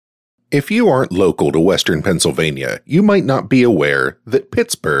If you aren't local to Western Pennsylvania, you might not be aware that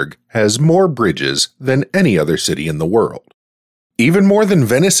Pittsburgh has more bridges than any other city in the world. Even more than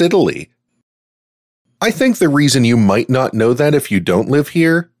Venice, Italy. I think the reason you might not know that if you don't live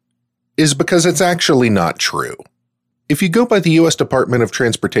here is because it's actually not true. If you go by the U.S. Department of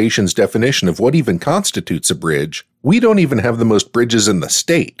Transportation's definition of what even constitutes a bridge, we don't even have the most bridges in the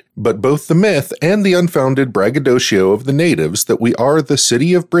state. But both the myth and the unfounded braggadocio of the natives that we are the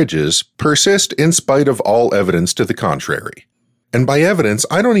city of bridges persist in spite of all evidence to the contrary. And by evidence,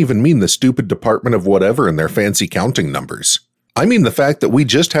 I don't even mean the stupid Department of whatever and their fancy counting numbers. I mean the fact that we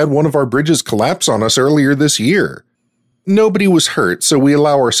just had one of our bridges collapse on us earlier this year. Nobody was hurt, so we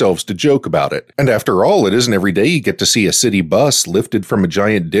allow ourselves to joke about it. And after all, it isn't every day you get to see a city bus lifted from a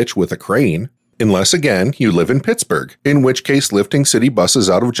giant ditch with a crane. Unless, again, you live in Pittsburgh, in which case lifting city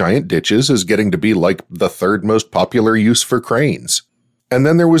buses out of giant ditches is getting to be like the third most popular use for cranes. And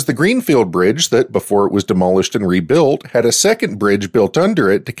then there was the Greenfield Bridge that, before it was demolished and rebuilt, had a second bridge built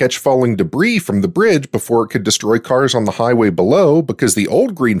under it to catch falling debris from the bridge before it could destroy cars on the highway below because the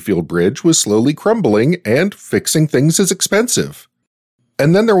old Greenfield Bridge was slowly crumbling and fixing things is expensive.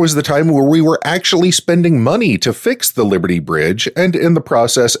 And then there was the time where we were actually spending money to fix the Liberty Bridge and in the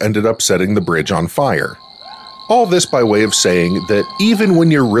process ended up setting the bridge on fire. All this by way of saying that even when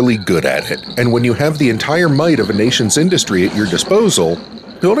you're really good at it, and when you have the entire might of a nation's industry at your disposal,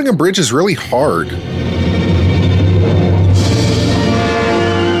 building a bridge is really hard.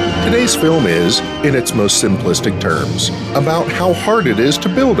 Today's film is, in its most simplistic terms, about how hard it is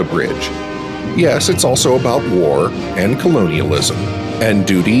to build a bridge. Yes, it's also about war and colonialism, and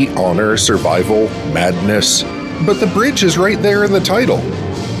duty, honor, survival, madness, but the bridge is right there in the title.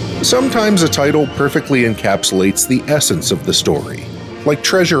 Sometimes a title perfectly encapsulates the essence of the story, like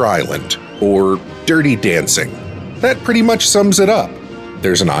Treasure Island or Dirty Dancing. That pretty much sums it up.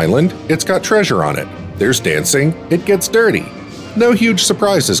 There's an island, it's got treasure on it. There's dancing, it gets dirty. No huge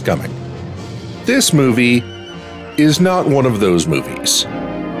surprises coming. This movie is not one of those movies.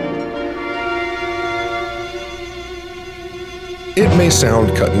 It may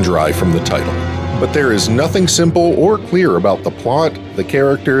sound cut and dry from the title, but there is nothing simple or clear about the plot, the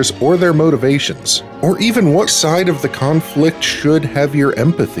characters, or their motivations, or even what side of the conflict should have your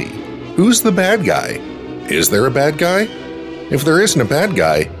empathy. Who's the bad guy? Is there a bad guy? If there isn't a bad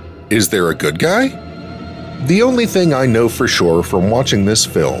guy, is there a good guy? The only thing I know for sure from watching this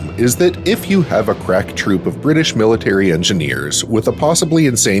film is that if you have a crack troop of British military engineers with a possibly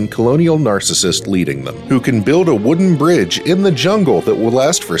insane colonial narcissist leading them, who can build a wooden bridge in the jungle that will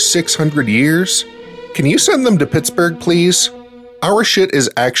last for 600 years, can you send them to Pittsburgh, please? Our shit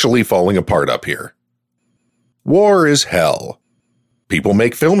is actually falling apart up here. War is hell. People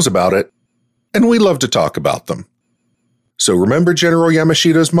make films about it, and we love to talk about them. So remember General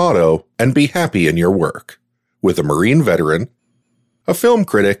Yamashita's motto and be happy in your work. With a Marine veteran, a film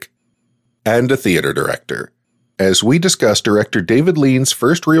critic, and a theater director, as we discuss director David Lean's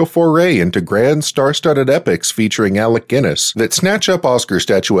first real foray into grand star-studded epics featuring Alec Guinness that snatch up Oscar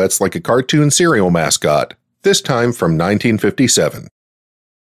statuettes like a cartoon cereal mascot, this time from 1957.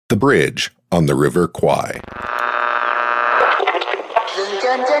 The Bridge on the River Kwai.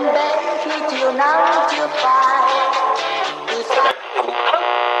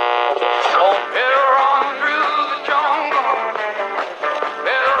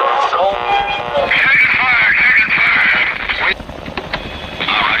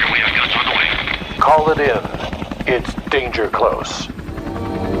 Call it in. It's danger close.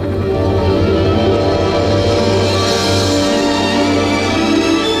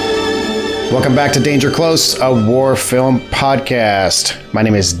 Welcome back to Danger Close, a war film podcast. My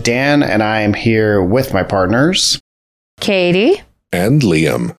name is Dan, and I am here with my partners, Katie and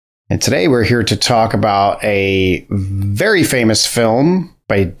Liam. And today we're here to talk about a very famous film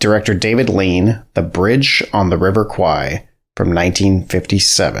by director David Lean, The Bridge on the River Kwai from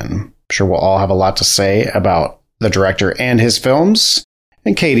 1957. I'm sure we'll all have a lot to say about the director and his films.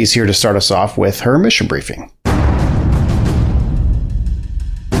 And Katie's here to start us off with her mission briefing.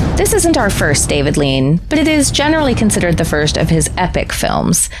 This isn't our first David Lean, but it is generally considered the first of his epic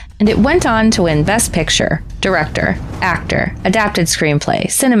films, and it went on to win Best Picture, Director, Actor, Adapted Screenplay,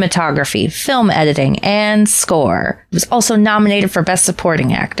 Cinematography, Film Editing, and Score. It was also nominated for Best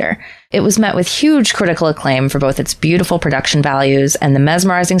Supporting Actor. It was met with huge critical acclaim for both its beautiful production values and the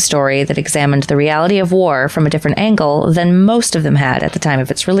mesmerizing story that examined the reality of war from a different angle than most of them had at the time of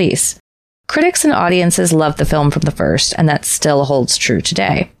its release. Critics and audiences loved the film from the first, and that still holds true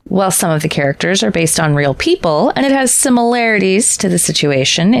today. While some of the characters are based on real people, and it has similarities to the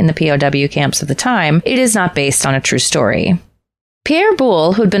situation in the POW camps of the time, it is not based on a true story. Pierre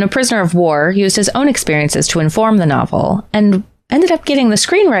Boulle, who'd been a prisoner of war, used his own experiences to inform the novel, and ended up getting the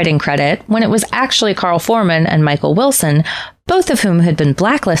screenwriting credit when it was actually Carl Foreman and Michael Wilson, both of whom had been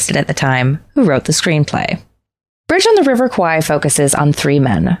blacklisted at the time, who wrote the screenplay. Bridge on the River Kwai focuses on three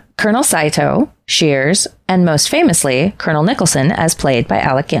men, Colonel Saito, Shears, and most famously, Colonel Nicholson, as played by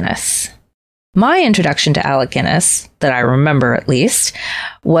Alec Guinness. My introduction to Alec Guinness, that I remember at least,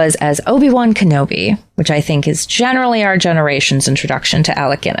 was as Obi-Wan Kenobi, which I think is generally our generation's introduction to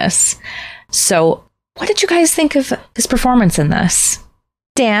Alec Guinness. So, what did you guys think of his performance in this?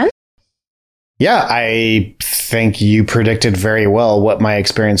 Dan? Yeah, I think you predicted very well what my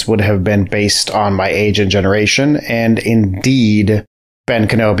experience would have been based on my age and generation. And indeed, Ben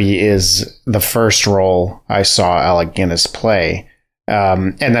Kenobi is the first role I saw Alec Guinness play.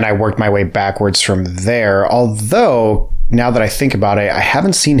 And then I worked my way backwards from there. Although, now that I think about it, I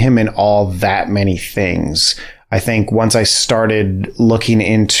haven't seen him in all that many things. I think once I started looking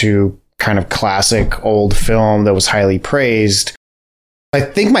into kind of classic old film that was highly praised, I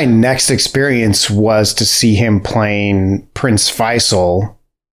think my next experience was to see him playing Prince Faisal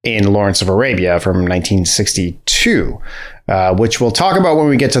in Lawrence of Arabia from 1962, which we'll talk about when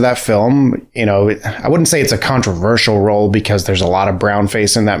we get to that film. You know, I wouldn't say it's a controversial role because there's a lot of brown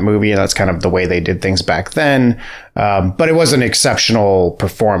face in that movie, and that's kind of the way they did things back then. But it was an exceptional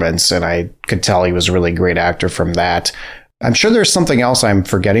performance, and I could tell he was a really great actor from that. I'm sure there's something else I'm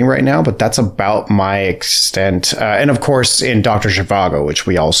forgetting right now, but that's about my extent. And of course, in Dr. Zhivago, which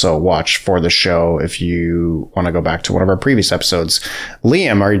we also watched for the show, if you want to go back to one of our previous episodes.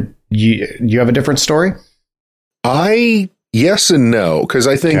 Liam, you have a different story? Yes and no, because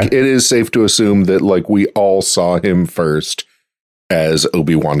I think it is safe to assume that like we all saw him first as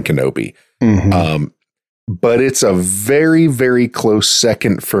Obi-Wan Kenobi. Mm-hmm. But it's a very, very close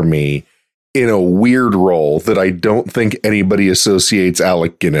second for me in a weird role that I don't think anybody associates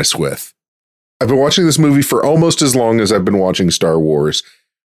Alec Guinness with. I've been watching this movie for almost as long as I've been watching Star Wars.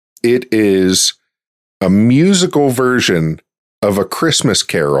 It is a musical version of A Christmas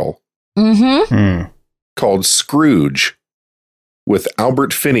Carol called Scrooge, with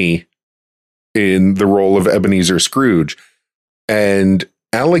Albert Finney in the role of Ebenezer Scrooge. And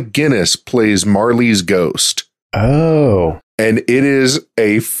Alec Guinness plays Marley's ghost. Oh. And it is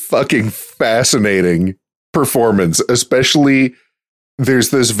a fucking fascinating performance, especially there's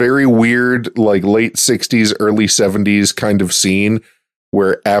this very weird, like late 60s, early 70s kind of scene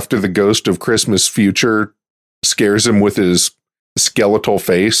where after the ghost of Christmas Future scares him with his skeletal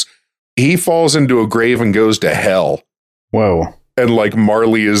face, he falls into a grave and goes to hell. Whoa. And like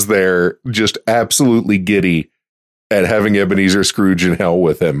Marley is there just absolutely giddy at having Ebenezer Scrooge in hell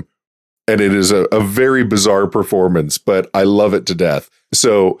with him. And it is a very bizarre performance, but I love it to death.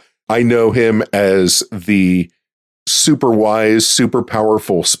 So I know him as the super wise, super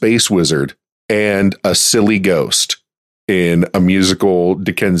powerful space wizard and a silly ghost in a musical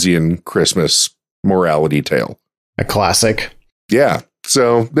Dickensian Christmas morality tale. A classic. Yeah.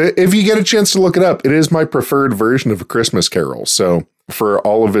 So if you get a chance to look it up, it is my preferred version of A Christmas Carol. So for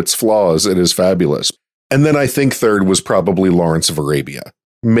all of its flaws, it is fabulous. And then I think third was probably Lawrence of Arabia.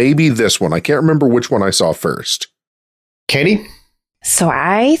 Maybe this one. I can't remember which one I saw first. Katie? So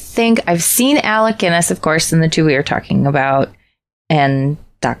I think I've seen Alec Guinness, of course, in the two we were talking about, and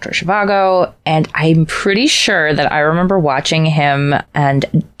Dr. Zhivago, and I'm pretty sure that I remember watching him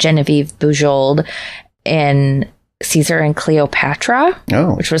and Genevieve Bujold in Caesar and Cleopatra,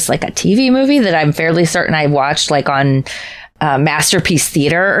 which was like a TV movie that I'm fairly certain I watched like on Masterpiece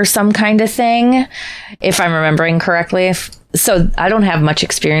Theater or some kind of thing, if I'm remembering correctly. So I don't have much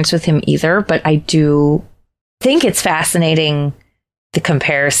experience with him either, but I do think it's fascinating, the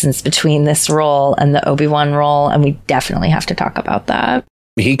comparisons between this role and the Obi-Wan role, and we definitely have to talk about that.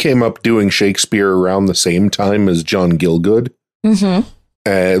 He came up doing Shakespeare around the same time as John Gielgud. Mm-hmm.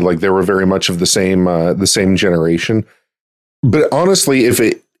 Like they were very much of the same generation. But honestly, if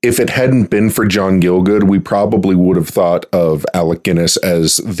it hadn't been for John Gielgud, we probably would have thought of Alec Guinness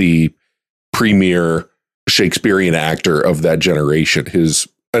as the premier Shakespearean actor of that generation. His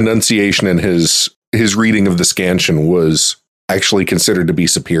enunciation and his reading of the Scansion was actually considered to be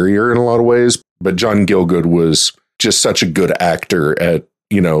superior in a lot of ways. But John Gielgud was just such a good actor at,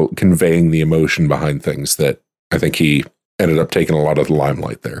 conveying the emotion behind things that I think he ended up taking a lot of the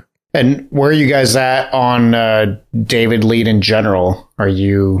limelight there. And where are you guys at on David Lean in general? Are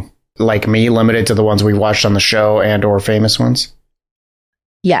you, like me, limited to the ones we watched on the show and or famous ones?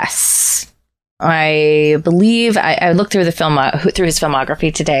 Yes. I believe I looked through his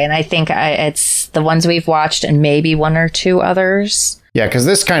filmography today, and I think it's the ones we've watched and maybe one or two others. Yeah, because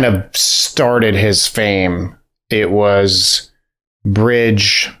this kind of started his fame. It was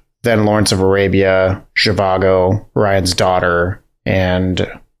Bridge, then Lawrence of Arabia, Zhivago, Ryan's Daughter,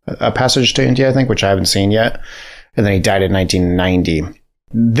 and A Passage to India, I think, which I haven't seen yet. And then he died in 1990.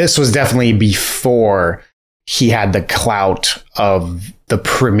 This was definitely before he had the clout of the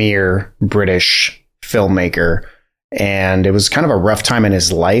premier British filmmaker. And it was kind of a rough time in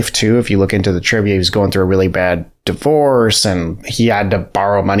his life, too. If you look into the trivia, he was going through a really bad divorce, and he had to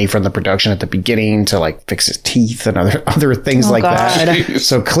borrow money from the production at the beginning to like fix his teeth and other things that.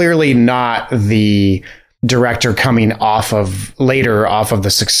 So clearly not the director coming off of the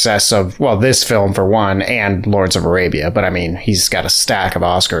success of, well, this film for one, and Lawrence of Arabia. But I mean, he's got a stack of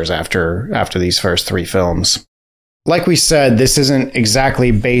Oscars after these first three films. Like we said, this isn't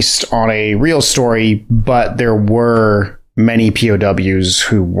exactly based on a real story, but there were many POWs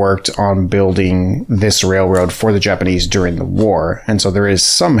who worked on building this railroad for the Japanese during the war. And so there is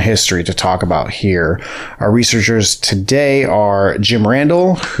some history to talk about here. Our researchers today are Jim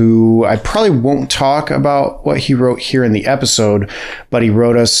Randall, who I probably won't talk about what he wrote here in the episode, but he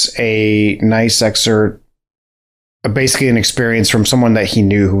wrote us a nice excerpt, basically an experience from someone that he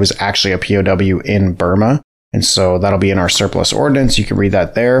knew who was actually a POW in Burma. And so that'll be in our surplus ordinance. You can read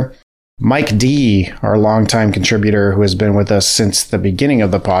that there. Mike D., our longtime contributor who has been with us since the beginning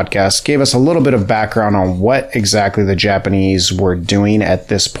of the podcast, gave us a little bit of background on what exactly the Japanese were doing at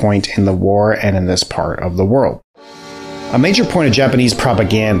this point in the war and in this part of the world. A major point of Japanese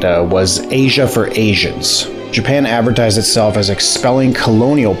propaganda was Asia for Asians. Japan advertised itself as expelling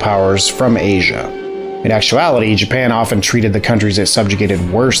colonial powers from Asia. In actuality, Japan often treated the countries it subjugated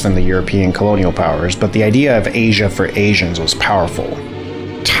worse than the European colonial powers, but the idea of Asia for Asians was powerful.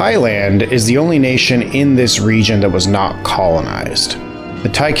 Thailand is the only nation in this region that was not colonized. The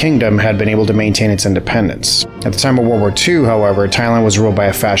Thai kingdom had been able to maintain its independence. At the time of World War II, however, Thailand was ruled by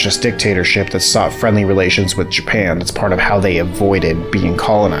a fascist dictatorship that sought friendly relations with Japan. That's part of how they avoided being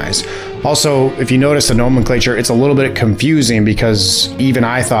colonized. Also, if you notice the nomenclature, it's a little bit confusing because even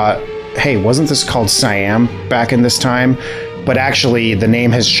I thought, hey, wasn't this called Siam back in this time? But actually, the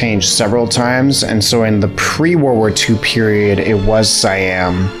name has changed several times. And so in the pre-World War II period, it was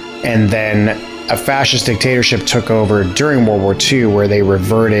Siam. And then a fascist dictatorship took over during World War II, where they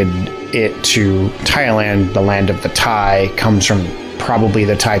reverted it to Thailand. The land of the Thai comes from probably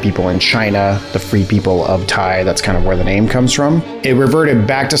the Thai people in China, the free people of Thai. That's kind of where the name comes from. It reverted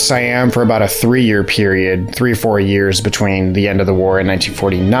back to Siam for about a 3-year period, 3 or 4 years between the end of the war in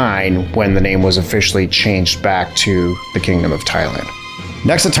 1949, when the name was officially changed back to the Kingdom of Thailand.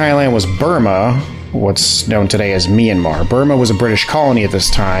 Next to Thailand was Burma, what's known today as Myanmar. Burma was a British colony at this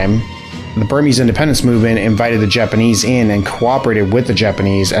time. The Burmese independence movement invited the Japanese in and cooperated with the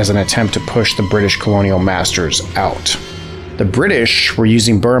Japanese as an attempt to push the British colonial masters out. The British were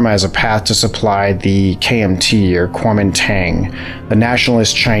using Burma as a path to supply the KMT, or Kuomintang, the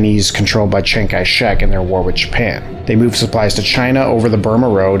nationalist Chinese controlled by Chiang Kai-shek in their war with Japan. They moved supplies to China over the Burma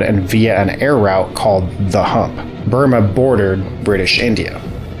Road and via an air route called the Hump. Burma bordered British India.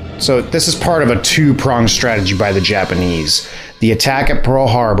 So this is part of a two-pronged strategy by the Japanese. The attack at Pearl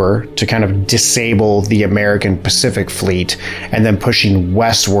Harbor to kind of disable the American Pacific Fleet, and then pushing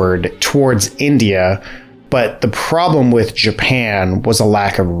westward towards India. But the problem with Japan was a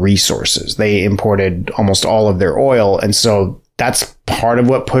lack of resources. They imported almost all of their oil. And so that's part of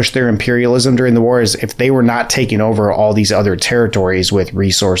what pushed their imperialism during the war, is if they were not taking over all these other territories with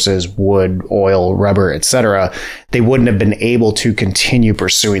resources, wood, oil, rubber, etc., they wouldn't have been able to continue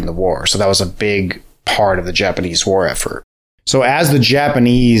pursuing the war. So that was a big part of the Japanese war effort. So as the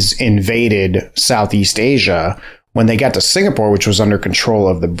Japanese invaded Southeast Asia, when they got to Singapore, which was under control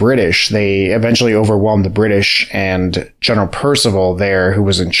of the British, they eventually overwhelmed the British, and General Percival there, who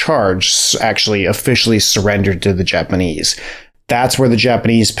was in charge, actually officially surrendered to the Japanese. That's where the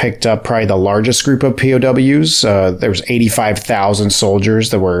Japanese picked up probably the largest group of POWs. There was 85,000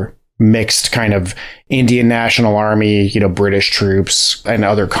 soldiers that were mixed kind of Indian National Army, British troops and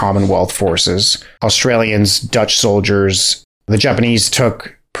other Commonwealth forces, Australians, Dutch soldiers. The Japanese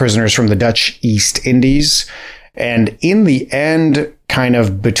took prisoners from the Dutch East Indies. And in the end, kind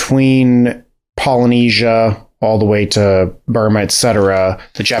of between Polynesia all the way to Burma, etc.,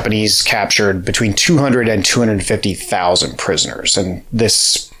 the Japanese captured between 200 and 250,000 prisoners. And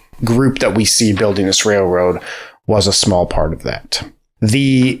this group that we see building this railroad was a small part of that.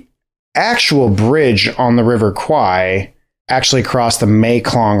 The actual bridge on the River Kwai actually crossed the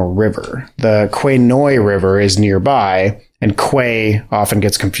Mekong River. The Kwai Noi River is nearby, and Kwai often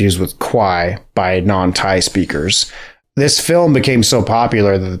gets confused with Kwai by non-Thai speakers. This film became so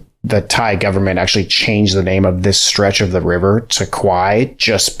popular that the Thai government actually changed the name of this stretch of the river to Kwai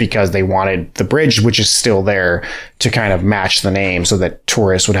just because they wanted the bridge, which is still there, to kind of match the name so that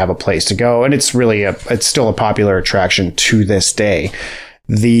tourists would have a place to go. And it's still a popular attraction to this day.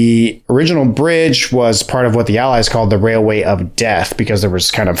 The original bridge was part of what the Allies called the Railway of Death because there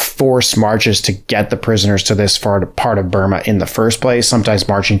was kind of forced marches to get the prisoners to this part of Burma in the first place, sometimes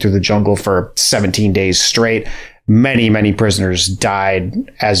marching through the jungle for 17 days straight. Many, many prisoners died.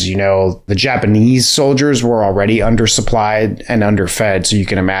 As you know, the Japanese soldiers were already undersupplied and underfed. So you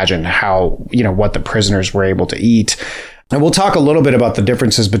can imagine how, what the prisoners were able to eat. And we'll talk a little bit about the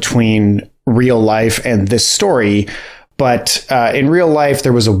differences between real life and this story. But in real life,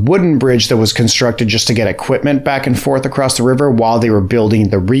 there was a wooden bridge that was constructed just to get equipment back and forth across the river while they were building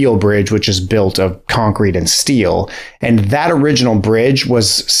the real bridge, which is built of concrete and steel. And that original bridge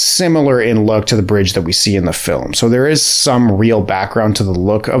was similar in look to the bridge that we see in the film. So there is some real background to the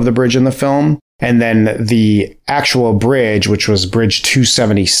look of the bridge in the film. And then the actual bridge, which was Bridge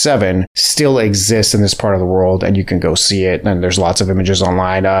 277, still exists in this part of the world, and you can go see it. And there's lots of images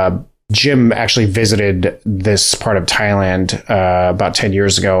online. Jim actually visited this part of Thailand about 10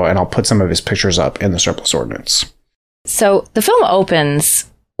 years ago, and I'll put some of his pictures up in the Surplus Ordnance. So the film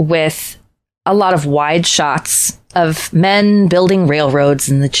opens with a lot of wide shots of men building railroads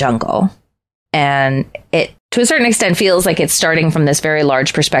in the jungle. And it, to a certain extent, feels like it's starting from this very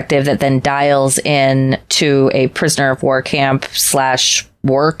large perspective that then dials in to a prisoner of war camp /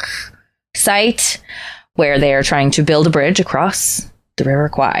 work site where they are trying to build a bridge across the River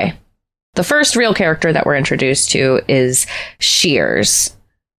Kwai. The first real character that we're introduced to is Shears.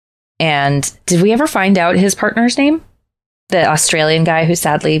 And did we ever find out his partner's name? The Australian guy who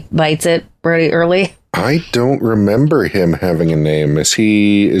sadly bites it pretty early? I don't remember him having a name. Is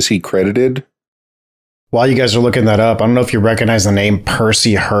he credited? While you guys are looking that up, I don't know if you recognize the name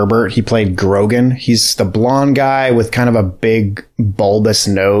Percy Herbert. He played Grogan. He's the blonde guy with kind of a big bulbous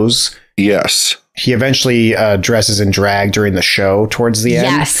nose. Yes. He eventually dresses in drag during the show towards the end.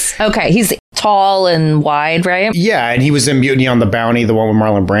 Yes. Okay. He's tall and wide, right? Yeah. And he was in Mutiny on the Bounty, the one with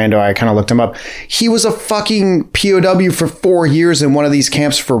Marlon Brando. I kind of looked him up. He was a fucking POW for 4 years in one of these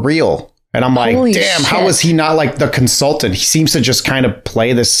camps for real. And I'm like, Holy damn, shit. how is he not like the consultant? He seems to just kind of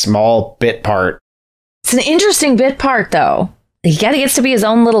play this small bit part. It's an interesting bit part, though. He kind of gets to be his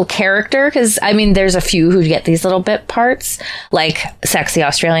own little character because, I mean, there's a few who get these little bit parts, like Sexy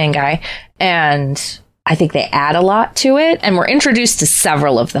Australian Guy. And I think they add a lot to it. And we're introduced to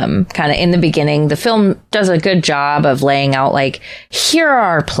several of them kind of in the beginning. The film does a good job of laying out, like, here are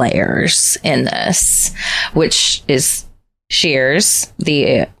our players in this, which is Shears.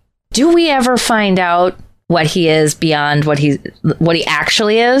 Do we ever find out what he is beyond what he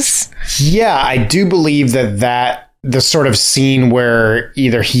actually is? Yeah, I do believe that the sort of scene where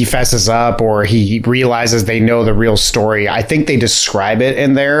either he fesses up or he realizes they know the real story. I think they describe it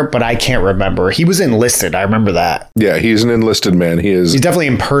in there, but I can't remember. He was enlisted. I remember that. Yeah, he's an enlisted man. He's definitely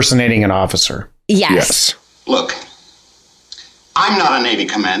impersonating an officer. Yes. Look, I'm not a Navy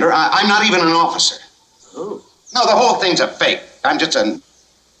commander. I'm not even an officer. Ooh. No, the whole thing's a fake. I'm just an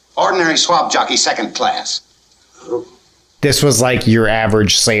ordinary swab jockey, second class. Ooh. This was like your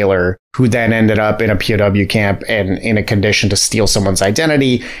average sailor who then ended up in a POW camp and in a condition to steal someone's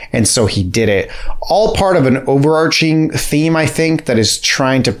identity. And so he did it. All part of an overarching theme, I think, that is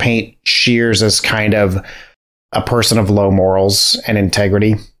trying to paint Shears as kind of a person of low morals and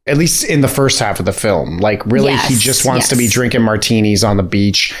integrity. At least in the first half of the film. Like, really, Yes, he just wants to be drinking martinis on the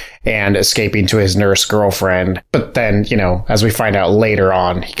beach and escaping to his nurse girlfriend. But then, as we find out later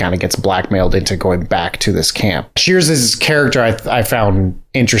on, he kind of gets blackmailed into going back to this camp. Shears' character I found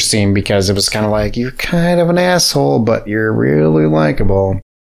interesting because it was kind of like, you're kind of an asshole, but you're really likable.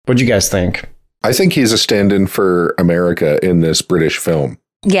 What'd you guys think? I think he's a stand-in for America in this British film.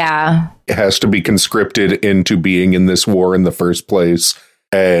 Yeah. It has to be conscripted into being in this war in the first place.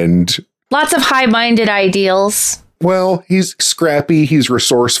 And Lots of high-minded ideals. Well, he's scrappy, he's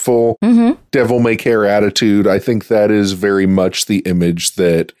resourceful, devil-may-care attitude. I think that is very much the image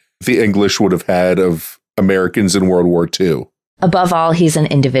that the English would have had of Americans in World War II. Above all, he's an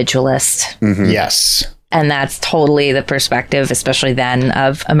individualist. Mm-hmm. Yes. And that's totally the perspective, especially then,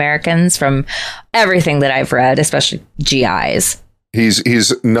 of Americans from everything that I've read, especially GIs.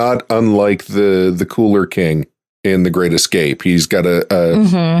 He's not unlike the Cooler King in The Great Escape. He's got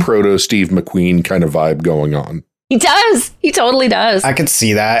a proto Steve McQueen kind of vibe going on. He does. He totally does. I could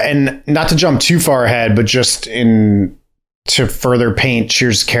see that. And not to jump too far ahead, but just in to further paint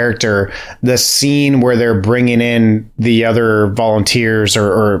Cheers' character, the scene where they're bringing in the other volunteers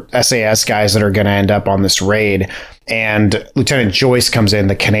or SAS guys that are going to end up on this raid, and Lieutenant Joyce comes in,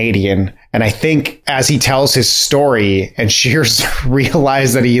 the Canadian, and I think as he tells his story and Cheers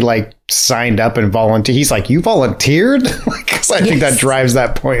realized that he like signed up and volunteered, he's like, you volunteered? Because I think that drives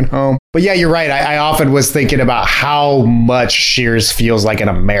that point home. But yeah, you're right. I often was thinking about how much Cheers feels like an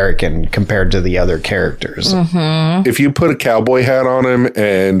American compared to the other characters. Mm-hmm. If you put a cowboy hat on him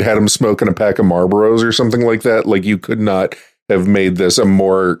and had him smoking a pack of Marlboros or something like that, like you could not have made this a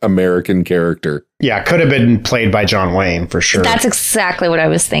more American character. Yeah, could have been played by John Wayne for sure. That's exactly what I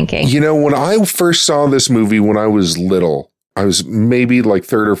was thinking. You know, when I first saw this movie when I was little, I was maybe like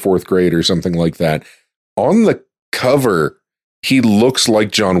 3rd or 4th grade or something like that. On the cover, he looks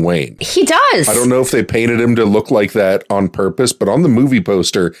like John Wayne. He does. I don't know if they painted him to look like that on purpose, but on the movie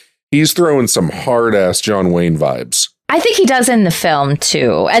poster, he's throwing some hard-ass John Wayne vibes. I think he does in the film,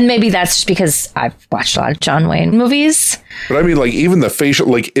 too. And maybe that's just because I've watched a lot of John Wayne movies. But I mean, like, even the facial,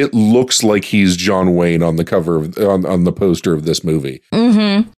 like, it looks like he's John Wayne on the cover of, on the poster of this movie.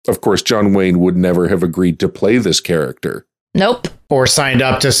 Mm-hmm. Of course, John Wayne would never have agreed to play this character. Nope. Or signed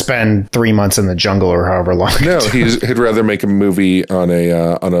up to spend 3 months in the jungle or however long. No, he'd rather make a movie on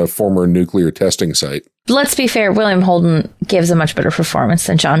a former nuclear testing site. Let's be fair, William Holden gives a much better performance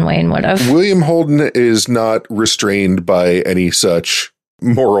than John Wayne would have. William Holden is not restrained by any such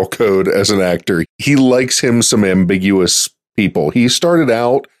moral code as an actor. He likes him some ambiguous people. He started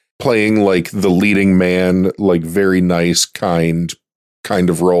out playing like the leading man, like very nice, kind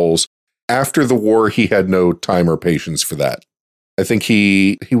of roles. After the war, he had no time or patience for that. I think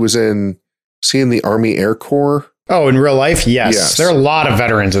he was in the Army Air Corps. Oh, in real life? Yes. There are a lot of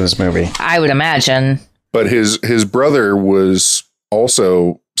veterans in this movie. I would imagine. But his brother was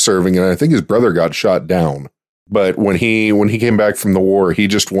also serving, and I think his brother got shot down. But when he came back from the war, he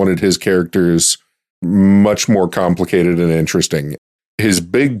just wanted his characters much more complicated and interesting. His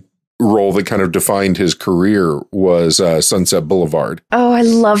big role that kind of defined his career was Sunset Boulevard. Oh, I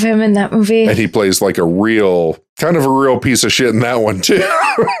love him in that movie. And he plays like a real piece of shit in that one too.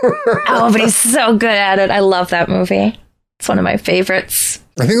 Oh, but he's so good at it. I love that movie. It's one of my favorites.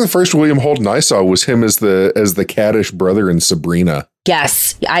 I think the first William Holden I saw was him as the caddish brother in Sabrina.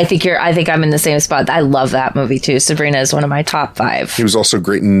 Yes, I think I'm in the same spot. I love that movie too. Sabrina is one of my top 5. He was also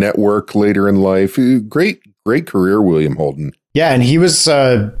great in Network later in life. Great career, William Holden. Yeah, and he was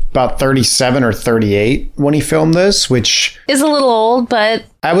about 37 or 38 when he filmed this, which is a little old, but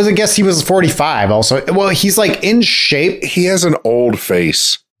I was guess he was 45 also. Well, he's like in shape. He has an old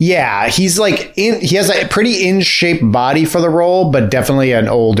face. Yeah, he's like he has a pretty in shape body for the role, but definitely an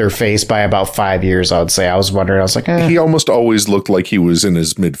older face by about 5 years, I would say. I was like, He almost always looked like he was in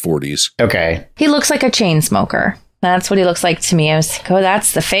his mid-40s. Okay. He looks like a chain smoker. That's what he looks like to me. I was like, oh,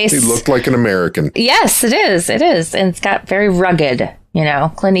 that's the face. He looked like an American. Yes, it is. It is. And it's got very rugged, you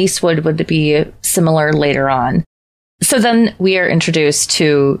know. Clint Eastwood would be similar later on. So then we are introduced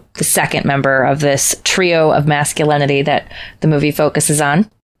to the second member of this trio of masculinity that the movie focuses on.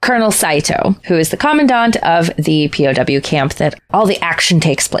 Colonel Saito, who is the commandant of the POW camp that all the action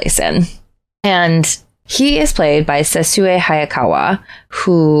takes place in. And he is played by Sessue Hayakawa,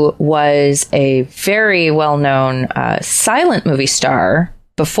 who was a very well-known silent movie star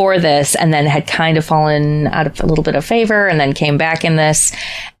before this, and then had kind of fallen out of a little bit of favor, and then came back in this,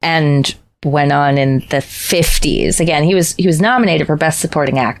 and went on in the 50s. Again, he was nominated for Best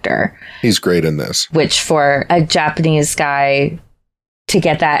Supporting Actor. He's great in this. Which, for a Japanese guy to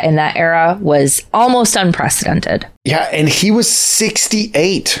get that in that era, was almost unprecedented. Yeah, and he was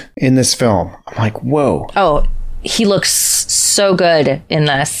 68 in this film. I'm like, whoa. Oh, he looks so good in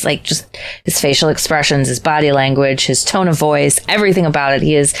this. Like, just his facial expressions, his body language, his tone of voice, everything about it.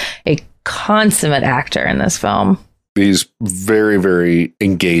 He is a consummate actor in this film. He's very, very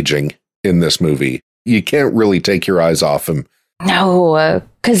engaging in this movie. You can't really take your eyes off him. No,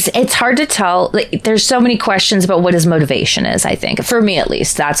 because it's hard to tell. Like, there's so many questions about what his motivation is, I think. For me, at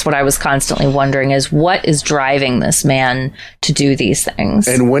least, that's what I was constantly wondering, is what is driving this man to do these things?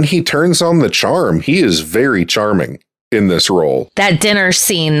 And when he turns on the charm, he is very charming in this role. That dinner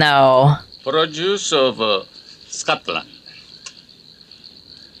scene, though. Produce of Scotland.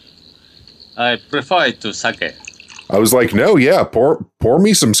 I prefer it to sake. I was like, no, yeah, pour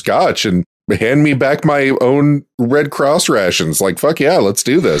me some scotch and hand me back my own Red Cross rations. Like, fuck yeah, let's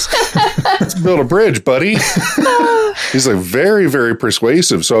do this. Let's build a bridge, buddy. He's like very, very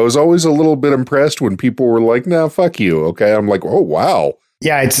persuasive. So I was always a little bit impressed when people were like, no, fuck you. Okay. I'm like, oh, wow.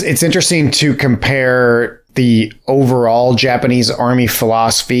 Yeah, it's interesting to compare the overall Japanese army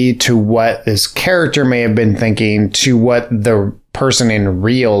philosophy to what this character may have been thinking to what the person in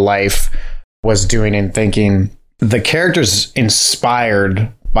real life was doing and thinking. The character's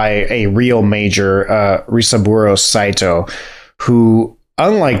inspired by a real major, Risaburo Saito, who,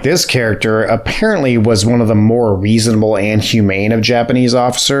 unlike this character, apparently was one of the more reasonable and humane of Japanese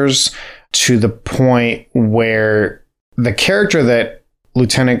officers, to the point where the character that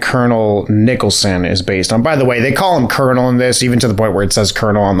Lieutenant Colonel Nicholson is based on. By the way, they call him Colonel in this, even to the point where it says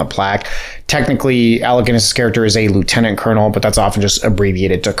Colonel on the plaque. Technically, Alec Guinness's character is a Lieutenant Colonel, but that's often just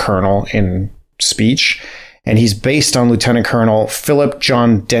abbreviated to Colonel in speech. And he's based on Lieutenant Colonel Philip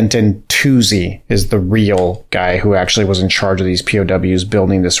John Denton Toosey, is the real guy who actually was in charge of these POWs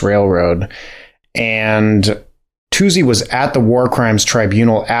building this railroad. And Toosey was at the War Crimes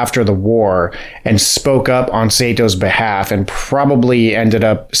Tribunal after the war and spoke up on Sato's behalf and probably ended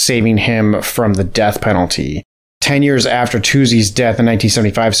up saving him from the death penalty. 10 years after Toosey's death in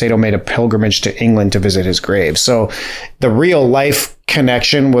 1975, Sato made a pilgrimage to England to visit his grave. So the real life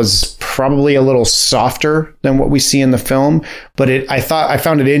connection was probably a little softer than what we see in the film, but I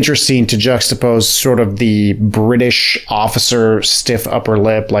found it interesting to juxtapose sort of the British officer stiff upper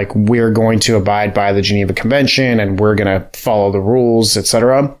lip, like we're going to abide by the Geneva Convention and we're going to follow the rules,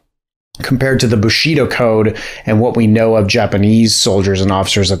 etc., compared to the Bushido Code and what we know of Japanese soldiers and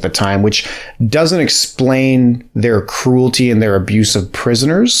officers at the time, which doesn't explain their cruelty and their abuse of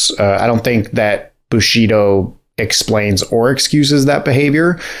prisoners. I don't think that Bushido explains or excuses that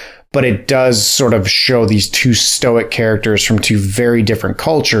behavior, but it does sort of show these two stoic characters from two very different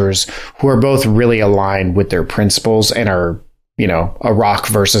cultures who are both really aligned with their principles and are, you know, a rock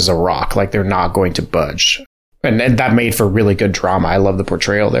versus a rock, like they're not going to budge. And that made for really good drama. I love the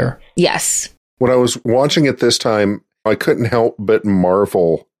portrayal there. Yes. When I was watching it this time, I couldn't help but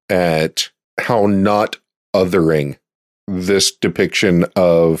marvel at how not othering this depiction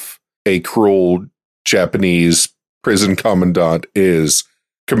of a cruel Japanese prison commandant is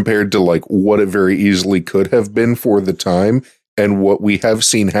compared to like what it very easily could have been for the time and what we have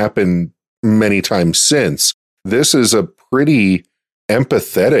seen happen many times since. This is a pretty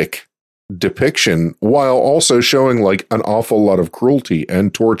empathetic depiction while also showing like an awful lot of cruelty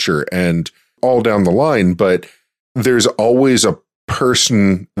and torture and all down the line. But there's always a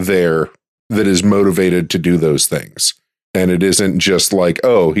person there that is motivated to do those things. And it isn't just like,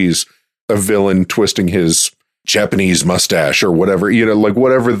 oh, he's a villain twisting his Japanese mustache or whatever, you know, like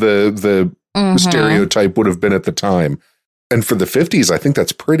whatever the stereotype would have been at the time. And for the 50s, I think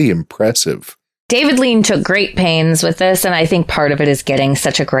that's pretty impressive. David Lean took great pains with this, and I think part of it is getting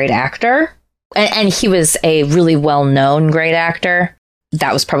such a great actor. And he was a really well-known great actor.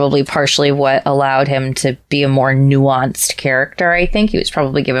 That was probably partially what allowed him to be a more nuanced character, I think. He was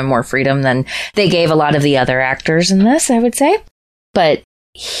probably given more freedom than they gave a lot of the other actors in this, I would say. But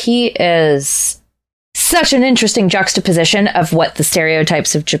he is such an interesting juxtaposition of what the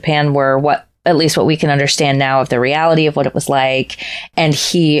stereotypes of Japan were, what at least what we can understand now of the reality of what it was like. And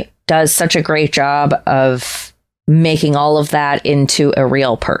he does such a great job of making all of that into a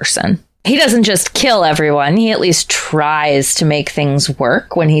real person. He doesn't just kill everyone. He at least tries to make things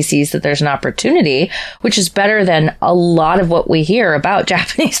work when he sees that there's an opportunity, which is better than a lot of what we hear about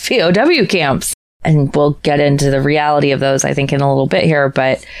Japanese POW camps. And we'll get into the reality of those, I think, in a little bit here.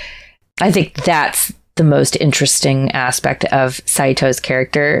 But I think that's the most interesting aspect of Saito's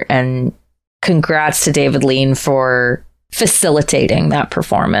character. And congrats to David Lean for facilitating that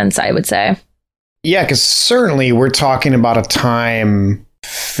performance, I would say. Yeah, because certainly we're talking about a time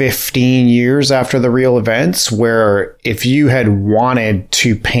 15 years after the real events where if you had wanted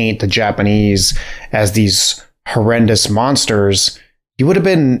to paint the Japanese as these horrendous monsters, you would have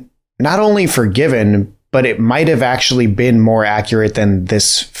been not only forgiven, but it might have actually been more accurate than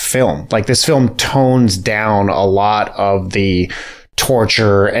this film. Like, this film tones down a lot of the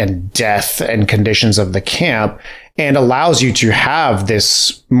torture and death and conditions of the camp and allows you to have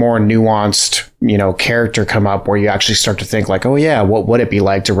this more nuanced, you know, character come up where you actually start to think like, oh yeah, what would it be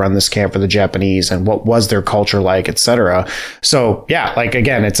like to run this camp for the Japanese and what was their culture like, etc. So yeah, like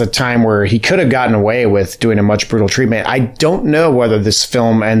again, it's a time where he could have gotten away with doing a much brutal treatment. I don't know whether this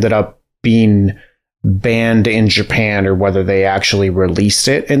film ended up being banned in Japan or whether they actually released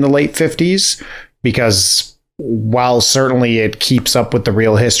it in the late 50s, because while certainly it keeps up with the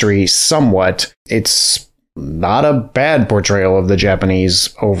real history somewhat, it's not a bad portrayal of the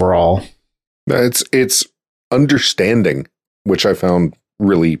Japanese overall. It's understanding, which I found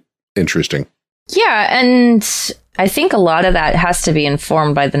really interesting. Yeah, and I think a lot of that has to be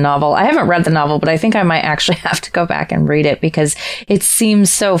informed by the novel. I haven't read the novel, but I think I might actually have to go back and read it because it seems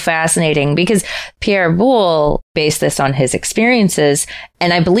so fascinating. Because Pierre Boulle based this on his experiences,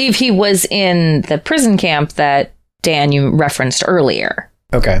 and I believe he was in the prison camp that, Dan, you referenced earlier.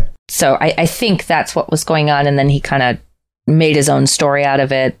 Okay. So I think that's what was going on, and then he kind of made his own story out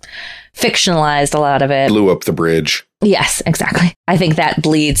of it, fictionalized a lot of it. Blew up the bridge. Yes, exactly. I think that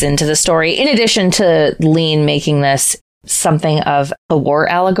bleeds into the story, in addition to Lean making this something of a war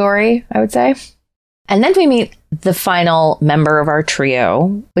allegory, I would say. And then we meet the final member of our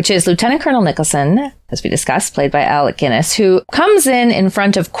trio, which is Lieutenant Colonel Nicholson, as we discussed, played by Alec Guinness, who comes in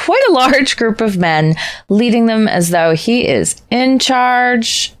front of quite a large group of men, leading them as though he is in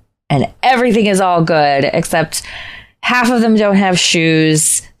charge and everything is all good, except half of them don't have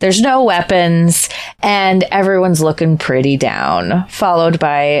shoes, there's no weapons, and everyone's looking pretty down, followed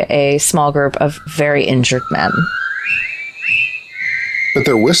by a small group of very injured men. But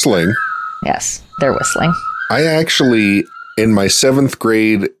they're whistling. Yes, they're whistling. I actually, in my 7th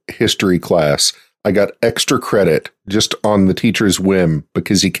grade history class, I got extra credit just on the teacher's whim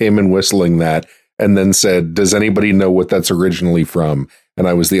because he came in whistling that and then said, "Does anybody know what that's originally from?" And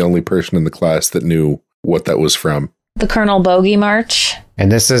I was the only person in the class that knew what that was from. The Colonel Bogey March.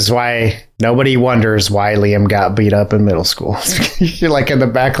 And this is why nobody wonders why Liam got beat up in middle school. You're like in the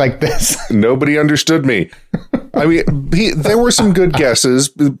back like this. Nobody understood me. I mean, there were some good guesses.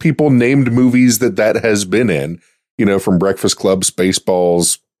 People named movies that has been in, you know, from Breakfast Club,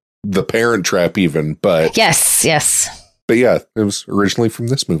 Spaceballs, The Parent Trap even. But Yes. But yeah, it was originally from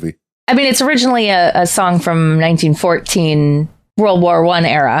this movie. I mean, it's originally a song from 1914 World War I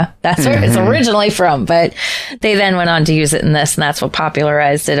era. That's where it's originally from, but they then went on to use it in this, and that's what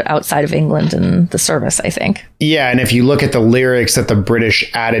popularized it outside of England and the service, I think. Yeah, and if you look at the lyrics that the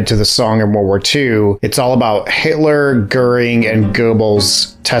British added to the song in World War II, it's all about Hitler, Goering, and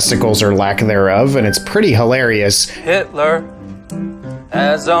Goebbels' testicles or lack thereof, and it's pretty hilarious. Hitler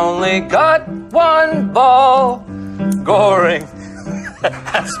has only got one ball. Goring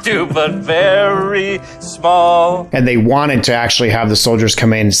has two, but very small. And they wanted to actually have the soldiers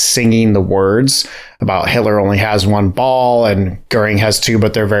come in singing the words about Hitler only has one ball and Goering has two,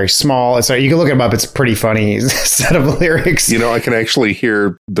 but they're very small. So you can look them up. It's a pretty funny set of lyrics. You know, I can actually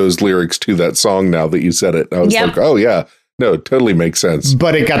hear those lyrics to that song now that you said it. I was like, oh, yeah. No, it totally makes sense.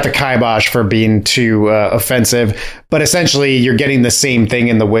 But it got the kibosh for being too offensive. But essentially, you're getting the same thing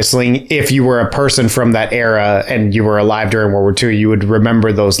in the whistling. If you were a person from that era and you were alive during World War II, you would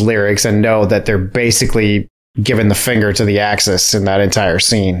remember those lyrics and know that they're basically giving the finger to the Axis in that entire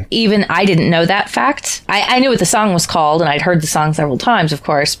scene. Even I didn't know that fact. I knew what the song was called, and I'd heard the song several times, of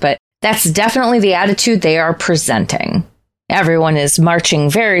course, but that's definitely the attitude they are presenting. Everyone is marching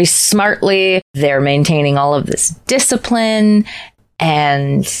very smartly. They're maintaining all of this discipline,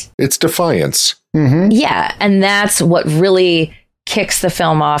 and it's defiance. Mm-hmm. Yeah, and that's what really kicks the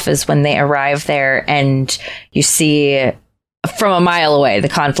film off is when they arrive there and you see from a mile away the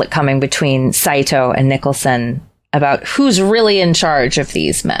conflict coming between Saito and Nicholson about who's really in charge of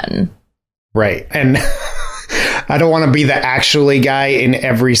these men. Right. And I don't want to be the actually guy in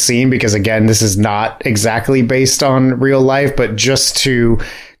every scene because, again, this is not exactly based on real life, but just to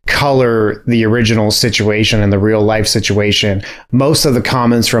color the original situation and the real life situation, most of the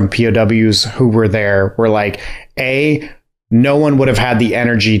comments from POWs who were there were like, no one would have had the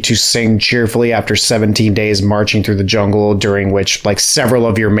energy to sing cheerfully after 17 days marching through the jungle, during which like several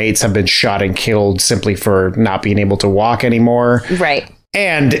of your mates have been shot and killed simply for not being able to walk anymore. Right.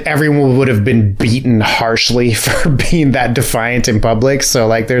 And everyone would have been beaten harshly for being that defiant in public. So,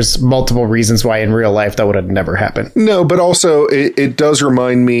 like, there's multiple reasons why in real life that would have never happened. No, but also it does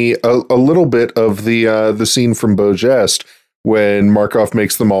remind me a little bit of the scene from Beau Geste when Markov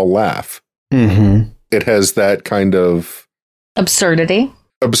makes them all laugh. Mm-hmm. It has that kind of absurdity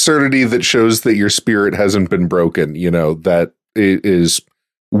that shows that your spirit hasn't been broken. You know, that it is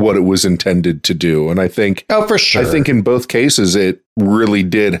what it was intended to do. And I think, for sure, I think in both cases, it really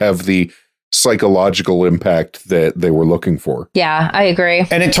did have the psychological impact that they were looking for. Yeah, I agree.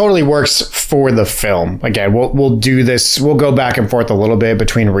 And it totally works for the film. Again, we'll do this. We'll go back and forth a little bit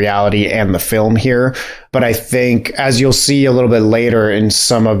between reality and the film here. But I think, as you'll see a little bit later in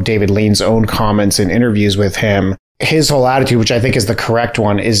some of David Lean's own comments and interviews with him, his whole attitude, which I think is the correct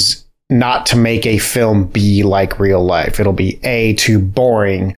one, is not to make a film be like real life. It'll be A, too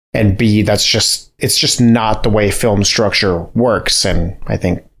boring, and B, it's just not the way film structure works. And I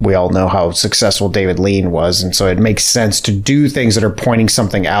think we all know how successful David Lean was. And so it makes sense to do things that are pointing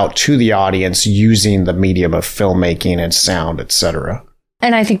something out to the audience using the medium of filmmaking and sound, etc.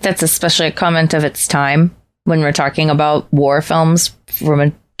 And I think that's especially a comment of its time when we're talking about war films from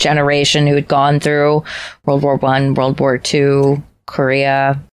a generation who had gone through World War I, World War II,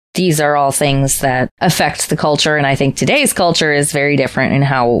 Korea. These are all things that affect the culture. And I think today's culture is very different in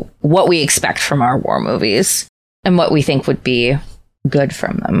what we expect from our war movies and what we think would be good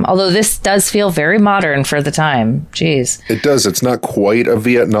from them. Although this does feel very modern for the time. Jeez. It does. It's not quite a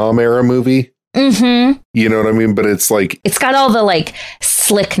Vietnam era movie. Mm-hmm. You know what I mean? But it's like... It's got all the, like,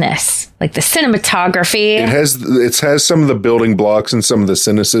 slickness. Like, the cinematography. It has some of the building blocks and some of the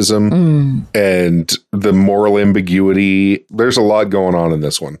cynicism and the moral ambiguity. There's a lot going on in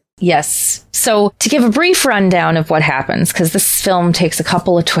this one. Yes. So, to give a brief rundown of what happens, because this film takes a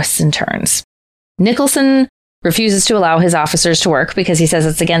couple of twists and turns. Nicholson refuses to allow his officers to work because he says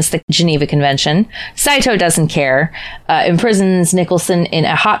it's against the Geneva Convention. Saito doesn't care, imprisons Nicholson in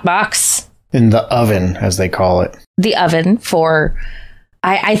a hot box. In the oven, as they call it. The oven for,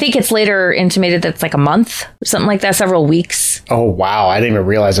 I think it's later intimated that it's like a month, or something like that, several weeks. Oh, wow. I didn't even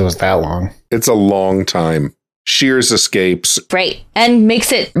realize it was that long. It's a long time. Shears escapes. Right. And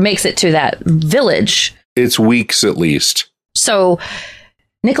makes it to that village. It's weeks at least. So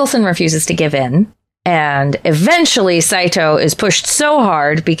Nicholson refuses to give in. And eventually Saito is pushed so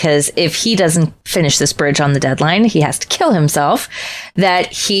hard because if he doesn't finish this bridge on the deadline, he has to kill himself,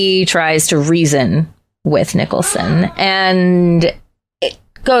 that he tries to reason with Nicholson. And it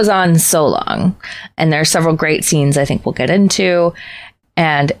goes on so long. And there are several great scenes I think we'll get into.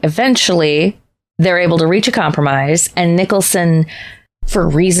 And eventually they're able to reach a compromise, and Nicholson, for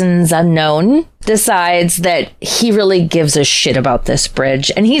reasons unknown, decides that he really gives a shit about this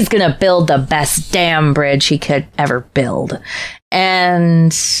bridge, and he's gonna build the best damn bridge he could ever build.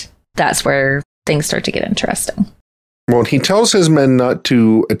 And that's where things start to get interesting. Well, he tells his men not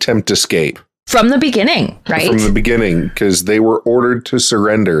to attempt escape. From the beginning, right? From the beginning, because they were ordered to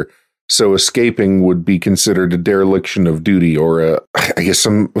surrender. So escaping would be considered a dereliction of duty, or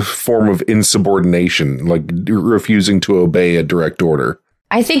some form of insubordination, like refusing to obey a direct order.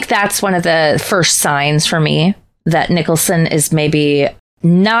 I think that's one of the first signs for me that Nicholson is maybe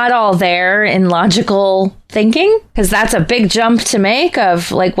not all there in logical thinking, because that's a big jump to make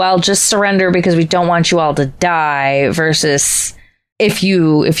of like, well, just surrender because we don't want you all to die, versus if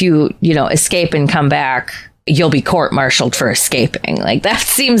you escape and come back, you'll be court-martialed for escaping. Like, that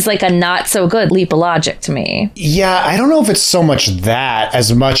seems like a not so good leap of logic to me. Yeah, I don't know if it's so much that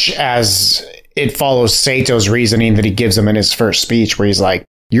as much as it follows Sato's reasoning that he gives him in his first speech, where he's like,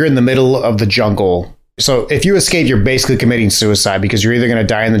 you're in the middle of the jungle. So if you escape, you're basically committing suicide because you're either going to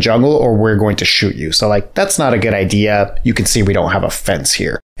die in the jungle or we're going to shoot you. So like, that's not a good idea. You can see we don't have a fence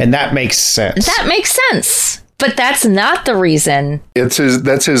here. And that makes sense. That makes sense. But that's not the reason. That's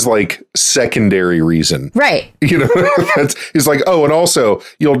his like secondary reason. Right. You know, he's like, oh, and also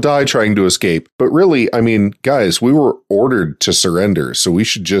you'll die trying to escape. But really, I mean, guys, we were ordered to surrender, so we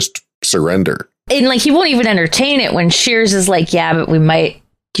should just surrender. And like, he won't even entertain it when Shears is like, yeah, but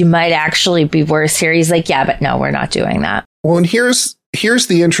you might actually be worse here. He's like, yeah, but no, we're not doing that. Well, and here's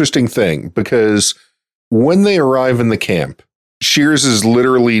the interesting thing, because when they arrive in the camp, Shears is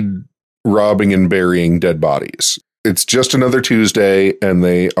literally robbing and burying dead bodies. It's just another Tuesday, and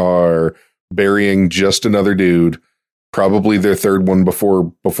they are burying just another dude, probably their third one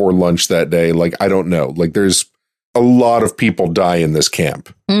before lunch that day. Like, I don't know. Like, there's a lot of people die in this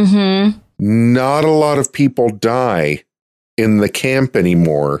camp. Mm-hmm. Not a lot of people die in the camp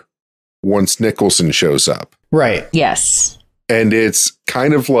anymore once Nicholson shows up. Right. Yes. And it's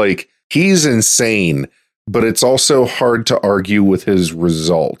kind of like, he's insane, but it's also hard to argue with his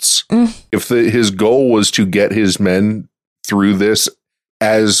results. If his goal was to get his men through this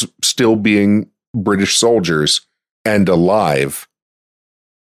as still being British soldiers and alive.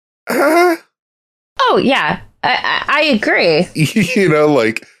 Oh, yeah, I agree. You know,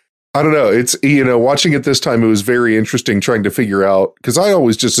 like, I don't know. It's, you know, watching it this time, it was very interesting trying to figure out, because I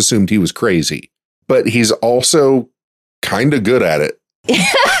always just assumed he was crazy, but he's also kind of good at it.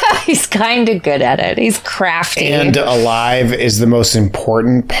 He's kind of good at it. He's crafty. And alive is the most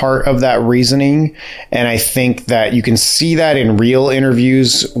important part of that reasoning. And I think that you can see that in real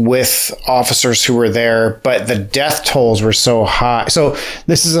interviews with officers who were there, but the death tolls were so high. So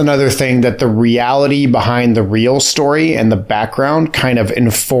this is another thing, that the reality behind the real story and the background kind of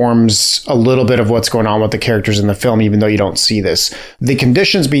informs a little bit of what's going on with the characters in the film, even though you don't see this. The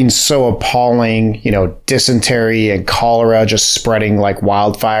conditions being so appalling, you know, dysentery and cholera just spreading like like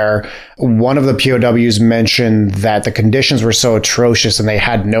wildfire. One of the POWs mentioned that the conditions were so atrocious and they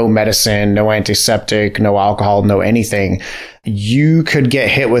had no medicine, no antiseptic, no alcohol, no anything. You could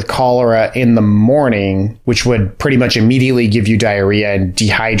get hit with cholera in the morning, which would pretty much immediately give you diarrhea and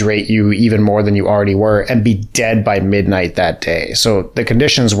dehydrate you even more than you already were, and be dead by midnight that day. So the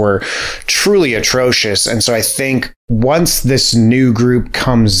conditions were truly atrocious. And so I think once this new group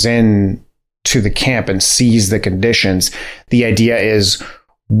comes in to the camp and sees the conditions, the idea is,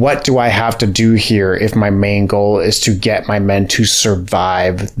 what do I have to do here if my main goal is to get my men to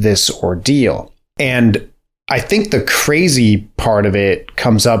survive this ordeal? And I think the crazy part of it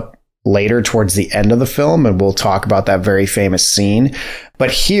comes up later towards the end of the film, and we'll talk about that very famous scene.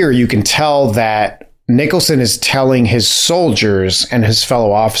 But here you can tell that Nicholson is telling his soldiers and his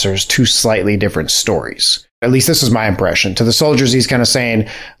fellow officers two slightly different stories. At least this is my impression. To the soldiers, he's kind of saying,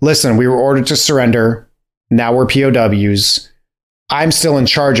 listen, we were ordered to surrender. Now we're POWs. I'm still in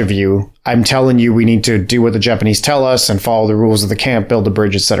charge of you. I'm telling you we need to do what the Japanese tell us and follow the rules of the camp, build a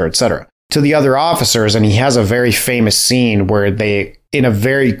bridge, etc., etc. To the other officers, and he has a very famous scene where they, in a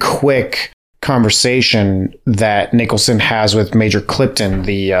very quick conversation that Nicholson has with Major Clipton,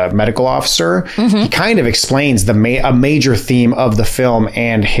 the medical officer, he kind of explains a major theme of the film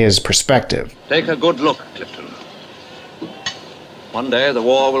and his perspective. Take a good look, Clipton. One day the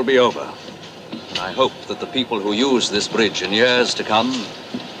war will be over. I hope that the people who use this bridge in years to come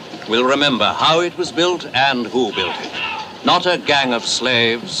will remember how it was built and who built it. Not a gang of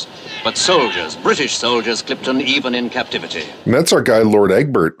slaves, but soldiers, British soldiers, Clipton, even in captivity. And that's our guy, Lord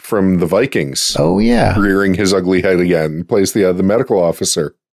Egbert from the Vikings. Oh, yeah. Rearing his ugly head again, plays the medical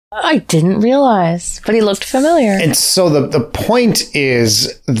officer. I didn't realize, but he looked familiar. And so the point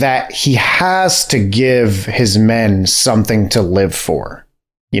is that he has to give his men something to live for.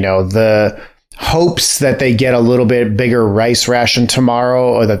 You know, the hopes that they get a little bit bigger rice ration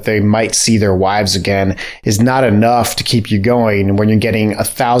tomorrow or that they might see their wives again is not enough to keep you going when you're getting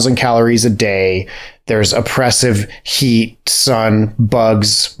 1,000 calories a day. There's oppressive heat, sun,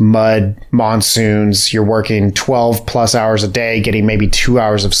 bugs, mud, monsoons. You're working 12 plus hours a day, getting maybe 2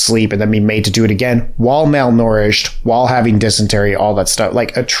 hours of sleep, and then being made to do it again while malnourished, while having dysentery, all that stuff,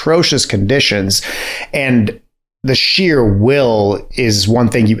 like atrocious conditions. And the sheer will is one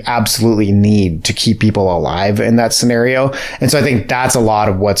thing you absolutely need to keep people alive in that scenario. And so I think that's a lot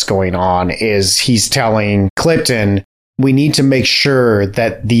of what's going on is he's telling Clipton, we need to make sure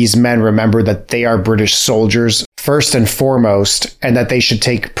that these men remember that they are British soldiers first and foremost, and that they should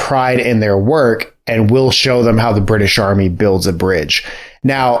take pride in their work, and we'll show them how the British Army builds a bridge.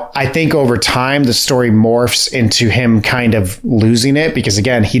 Now, I think over time, the story morphs into him kind of losing it because,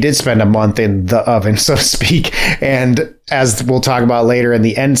 again, he did spend a month in the oven, so to speak. And as we'll talk about later in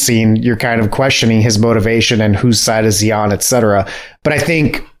the end scene, you're kind of questioning his motivation and whose side is he on, etc. But I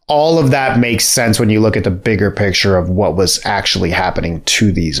think all of that makes sense when you look at the bigger picture of what was actually happening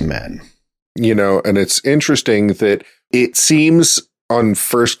to these men. You know, and it's interesting that it seems on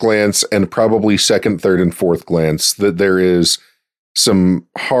first glance and probably second, third, and fourth glance that there is some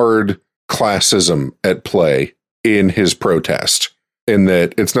hard classism at play in his protest, in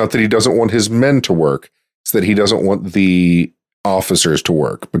that it's not that he doesn't want his men to work, it's that he doesn't want the officers to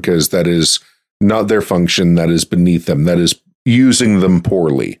work because that is not their function, that is beneath them, that is using them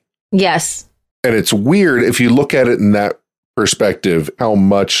poorly. Yes. And it's weird if you look at it in that perspective, how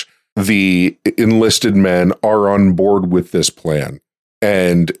much the enlisted men are on board with this plan.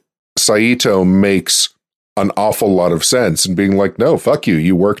 And Saito makes an awful lot of sense in being like, no, fuck you,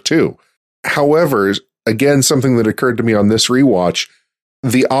 you work too. However, again, something that occurred to me on this rewatch,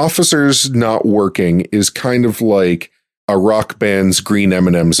 the officers not working is kind of like a rock band's Green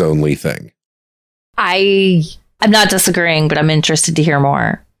M&Ms only thing. I'm not disagreeing, but I'm interested to hear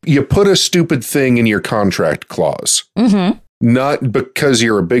more. You put a stupid thing in your contract clause. Mm-hmm. Not because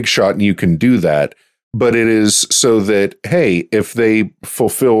you're a big shot and you can do that, but it is so that, hey, if they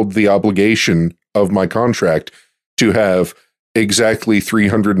fulfilled the obligation of my contract to have exactly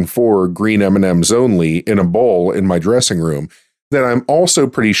 304 green M&Ms only in a bowl in my dressing room, then I'm also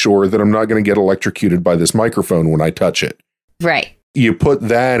pretty sure that I'm not going to get electrocuted by this microphone when I touch it. Right. You put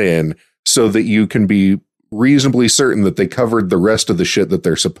that in so that you can be reasonably certain that they covered the rest of the shit that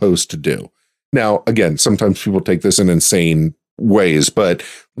they're supposed to do. Now, again, sometimes people take this in insane ways, but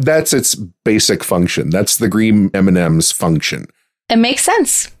that's its basic function. That's the green M&M's function. It makes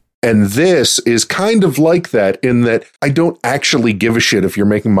sense. And this is kind of like that in that I don't actually give a shit if you're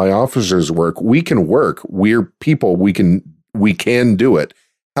making my officers work. We can work. We're people. We can do it.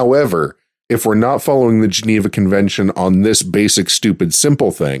 However, if we're not following the Geneva Convention on this basic, stupid,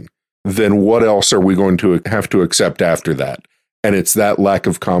 simple thing, then what else are we going to have to accept after that? And it's that lack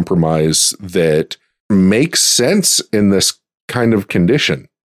of compromise that makes sense in this kind of condition.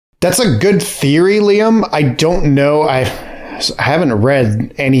 That's a good theory, Liam. I don't know. I haven't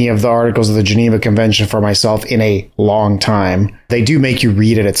read any of the articles of the Geneva Convention for myself in a long time. They do make you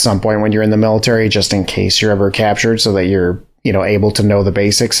read it at some point when you're in the military, just in case you're ever captured, so that you're, able to know the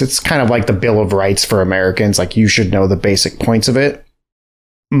basics. It's kind of like the Bill of Rights for Americans. Like, you should know the basic points of it.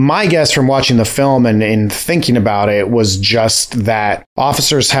 My guess from watching the film and in thinking about it was just that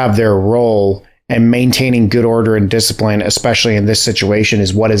officers have their role, and maintaining good order and discipline, especially in this situation,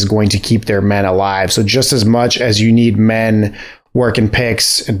 is what is going to keep their men alive. So just as much as you need men working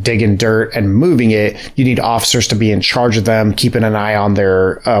picks, digging dirt and moving it, you need officers to be in charge of them, keeping an eye on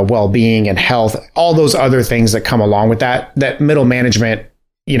their well-being and health, all those other things that come along with that middle management,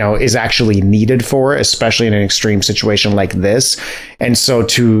 is actually needed for, especially in an extreme situation like this. And so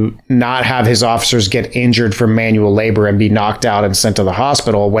to not have his officers get injured from manual labor and be knocked out and sent to the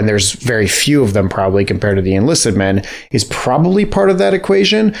hospital when there's very few of them probably compared to the enlisted men is probably part of that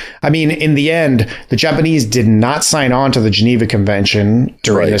equation. I mean, in the end, the Japanese did not sign on to the Geneva Convention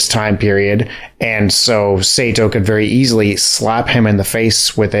during this time period. And so Saito could very easily slap him in the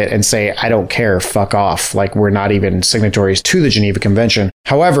face with it and say, I don't care, fuck off. Like, we're not even signatories to the Geneva Convention.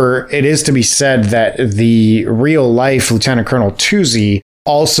 However, it is to be said that the real life Lieutenant Colonel Tuzi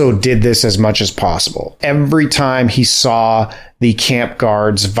also did this as much as possible. Every time he saw the camp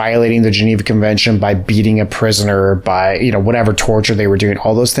guards violating the Geneva Convention by beating a prisoner, by, whatever torture they were doing,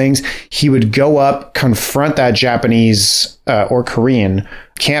 all those things, he would go up, confront that Japanese or Korean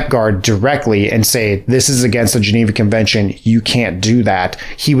camp guard directly and say, this is against the Geneva Convention. You can't do that.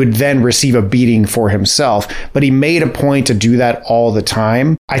 He would then receive a beating for himself, but he made a point to do that all the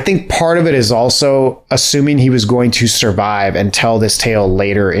time. I think part of it is also assuming he was going to survive and tell this tale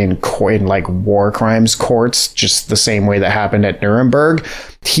later in like war crimes courts, just the same way that happened at Nuremberg.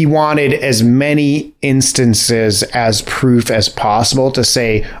 He wanted as many instances as proof as possible to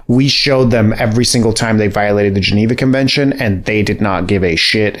say, we showed them every single time they violated the Geneva Convention and they did not give a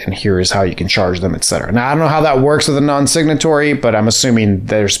shit, and here is how you can charge them, etc. Now, I don't know how that works with a non-signatory, but I'm assuming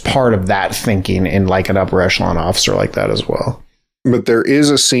there's part of that thinking in like an upper echelon officer like that as well. But there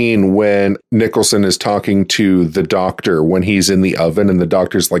is a scene when Nicholson is talking to the doctor when he's in the oven, and the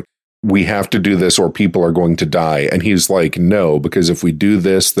doctor's like, we have to do this or people are going to die. And he's like, no, because if we do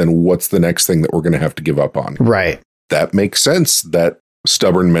this, then what's the next thing that we're going to have to give up on? Right. That makes sense, that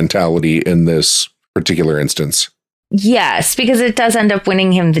stubborn mentality in this particular instance. Yes, because it does end up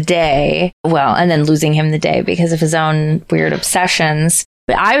winning him the day. Well, and then losing him the day because of his own weird obsessions.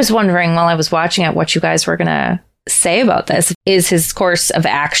 But I was wondering while I was watching it what you guys were going to say about this. Is his course of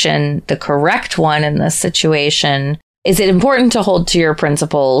action the correct one in this situation? Is it important to hold to your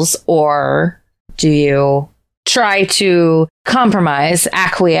principles, or do you try to compromise,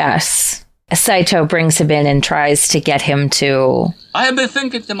 acquiesce? Saito brings him in and tries to get him to... I have been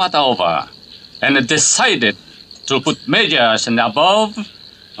thinking the matter over and decided to put measures above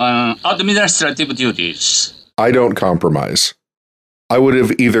administrative duties. I don't compromise. I would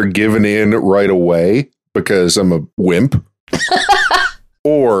have either given in right away because I'm a wimp,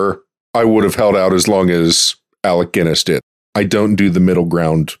 or I would have held out as long as Alec Guinness did. I don't do the middle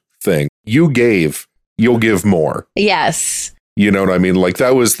ground thing. You gave, you'll give more. Yes. You know what I mean? Like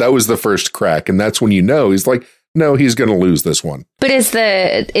that was the first crack, and that's when he's like, no, he's going to lose this one. But is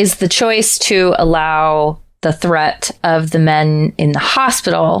the choice to allow the threat of the men in the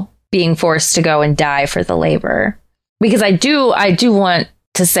hospital being forced to go and die for the labor? Because I do want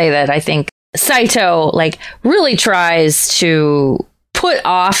to say that I think Saito really tries to put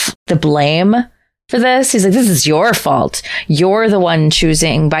off the blame for this. He's like, this is your fault. You're the one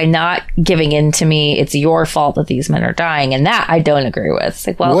choosing by not giving in to me. It's your fault that these men are dying. And that I don't agree with. It's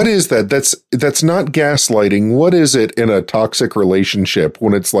like, well, what is that? That's not gaslighting. What is it in a toxic relationship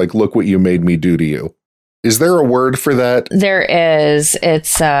when it's like, look what you made me do to you? Is there a word for that? There is.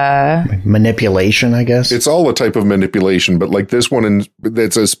 It's manipulation, I guess. It's all a type of manipulation, but like this one,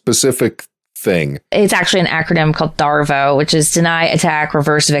 it's a specific thing. It's actually an acronym called DARVO, which is deny, attack,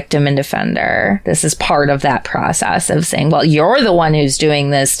 reverse victim, and defender. This is part of that process of saying, well, you're the one who's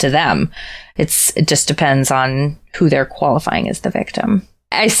doing this to them. It just depends on who they're qualifying as the victim.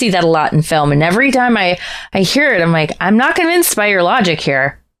 I see that a lot in film, and every time I hear it, I'm like, I'm not convinced by your logic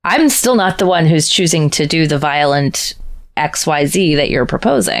here. I'm still not the one who's choosing to do the violent XYZ that you're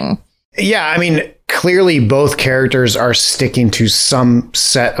proposing. Yeah, I mean, clearly both characters are sticking to some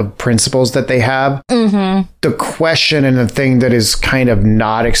set of principles that they have. Mm-hmm. The question and the thing that is kind of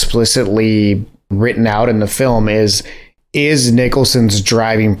not explicitly written out in the film is is Nicholson's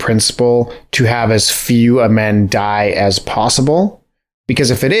driving principle to have as few men die as possible?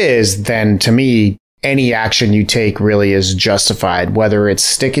 Because if it is, then to me, any action you take really is justified, whether it's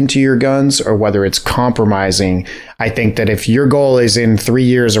sticking to your guns or whether it's compromising. I think that if your goal is in 3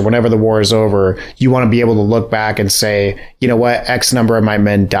 years or whenever the war is over, you want to be able to look back and say, you know what, X number of my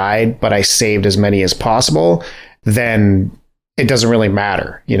men died, but I saved as many as possible, then it doesn't really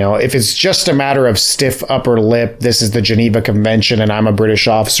matter. You know, if it's just a matter of stiff upper lip, this is the Geneva Convention and I'm a British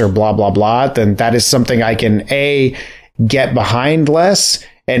officer, blah, blah, blah, then that is something I can A, get behind less,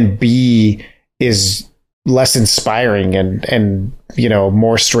 and B, is less inspiring and you know,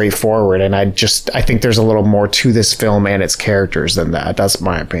 more straightforward. And I think there's a little more to this film and its characters than that. That's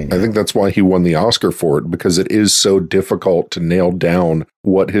my opinion. I think that's why he won the Oscar for it, because it is so difficult to nail down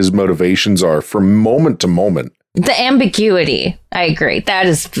what his motivations are from moment to moment. The ambiguity. I agree.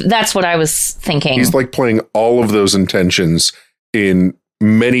 That's what I was thinking. He's like playing all of those intentions in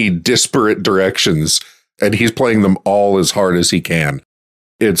many disparate directions, and he's playing them all as hard as he can.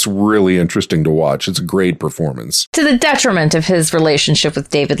 It's really interesting to watch. It's a great performance. To the detriment of his relationship with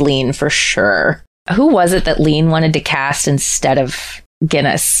David Lean, for sure. Who was it that Lean wanted to cast instead of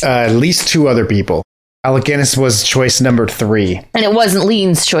Guinness? At least 2 other people. Alec Guinness was choice number 3. And it wasn't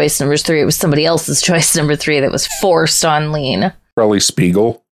Lean's choice number 3. It was somebody else's choice number 3 that was forced on Lean. Probably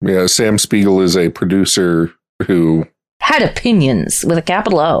Spiegel. Yeah, Sam Spiegel is a producer who had opinions with a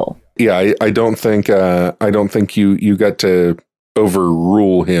capital O. Yeah, I don't think you got to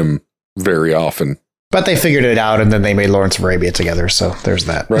overrule him very often. But they figured it out, and then they made Lawrence of Arabia together, so there's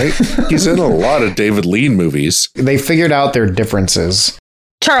that. Right? He's in a lot of David Lean movies. They figured out their differences.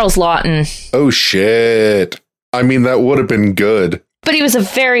 Charles Laughton. Oh, shit. I mean, that would have been good. But he was a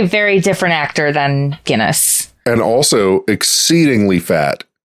very, very different actor than Guinness. And also exceedingly fat.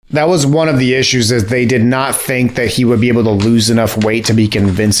 That was one of the issues, is they did not think that he would be able to lose enough weight to be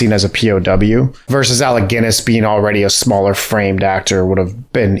convincing as a POW, versus Alec Guinness being already a smaller framed actor would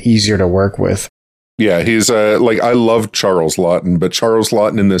have been easier to work with. Yeah, he's I love Charles Laughton, but Charles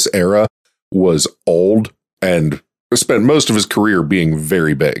Laughton in this era was old and spent most of his career being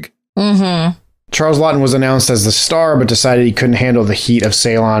very big. Mm-hmm. Charles Laughton was announced as the star, but decided he couldn't handle the heat of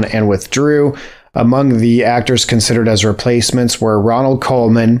Ceylon and withdrew. Among the actors considered as replacements were Ronald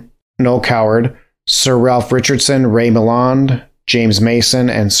Colman, Noel Coward, Sir Ralph Richardson, Ray Milland, James Mason,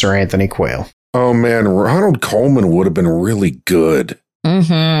 and Sir Anthony Quayle. Oh man, Ronald Colman would have been really good.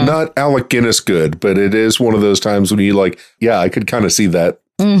 Mm-hmm. Not Alec Guinness good, but it is one of those times when you I could kind of see that.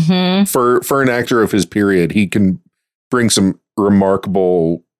 Mm-hmm. For an actor of his period, he can bring some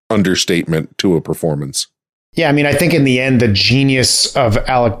remarkable understatement to a performance. Yeah, I mean, I think in the end, the genius of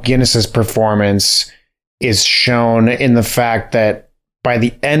Alec Guinness's performance is shown in the fact that by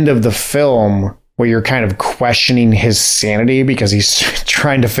the end of the film, where you're kind of questioning his sanity because he's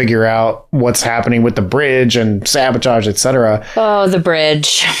trying to figure out what's happening with the bridge and sabotage, etc. Oh, the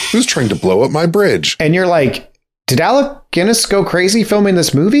bridge. Who's trying to blow up my bridge? And you're like, did Alec Guinness go crazy filming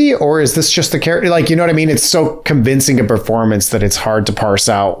this movie? Or is this just the character? Like, you know what I mean? It's so convincing a performance that it's hard to parse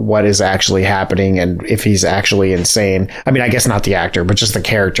out what is actually happening and if he's actually insane. I mean, I guess not the actor, but just the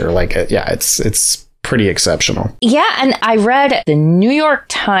character. Like, yeah, it's pretty exceptional. Yeah, and I read the New York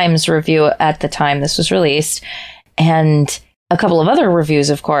Times review at the time this was released, and a couple of other reviews,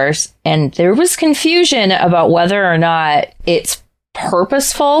 of course, and there was confusion about whether or not it's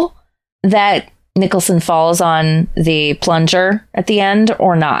purposeful that Nicholson falls on the plunger at the end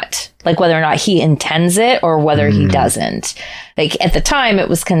or not. Like whether or not he intends it or whether he doesn't. Like at the time it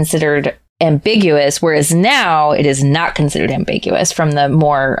was considered ambiguous, whereas now it is not considered ambiguous from the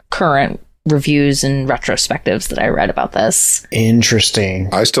more current reviews and retrospectives that I read about this.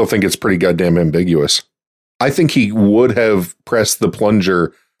 Interesting. I still think it's pretty goddamn ambiguous. I think he would have pressed the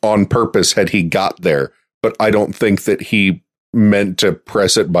plunger on purpose had he got there, but I don't think that he meant to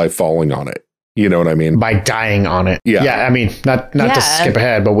press it by falling on it. You know what I mean? By dying on it. Yeah. Yeah. I mean, not to skip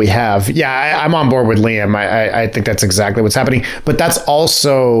ahead, but we have. Yeah, I'm on board with Liam. I think that's exactly what's happening. But that's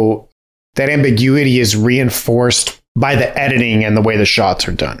also, that ambiguity is reinforced by the editing and the way the shots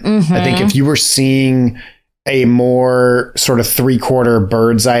are done. Mm-hmm. I think if you were seeing a more sort of 3/4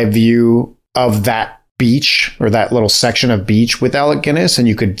 bird's eye view of that beach or that little section of beach with Alec Guinness, and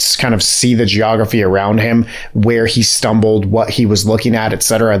you could kind of see the geography around him, where he stumbled, what he was looking at,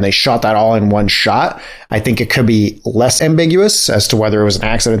 etc., and they shot that all in one shot, I think it could be less ambiguous as to whether it was an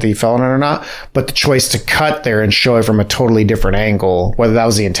accident that he fell on it or not. But the choice to cut there and show it from a totally different angle, whether that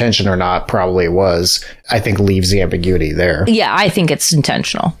was the intention or not, probably it was, I think leaves the ambiguity there. Yeah, I think it's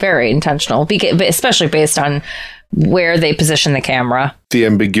intentional, very intentional, especially based on where they position the camera. The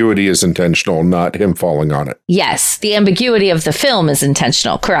ambiguity is intentional, not him falling on it. Yes, the ambiguity of the film is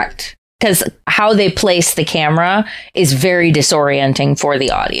intentional, correct. Because how they place the camera is very disorienting for the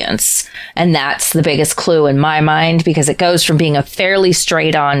audience. And that's the biggest clue in my mind, because it goes from being a fairly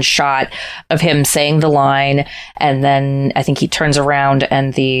straight on shot of him saying the line. And then I think he turns around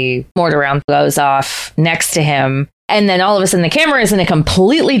and the mortar round goes off next to him. And then all of a sudden the camera is in a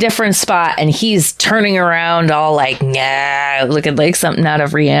completely different spot and he's turning around all like, nah, looking like something out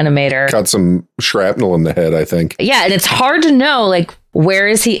of Reanimator. Got some shrapnel in the head, I think. Yeah, and it's hard to know, like, where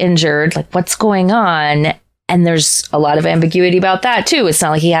is he injured? Like, what's going on? And there's a lot of ambiguity about that, too. It's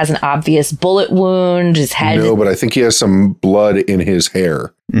not like he has an obvious bullet wound, his head. No, but I think he has some blood in his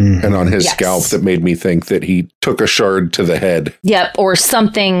hair and on his scalp that made me think that he took a shard to the head. Yep, or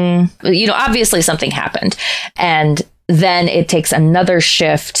something, obviously something happened. And then it takes another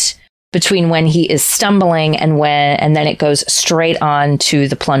shift between when he is stumbling and then it goes straight on to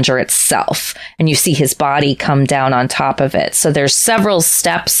the plunger itself. And you see his body come down on top of it. So there's several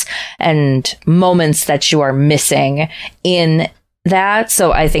steps and moments that you are missing in that.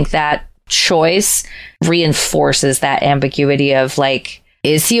 So I think that choice reinforces that ambiguity of like,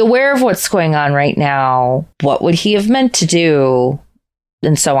 is he aware of what's going on right now? What would he have meant to do?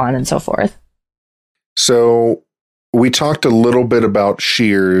 And so on and so forth. So we talked a little bit about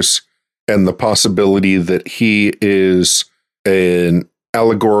Shears and the possibility that he is an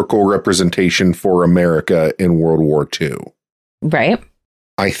allegorical representation for America in World War II. Right.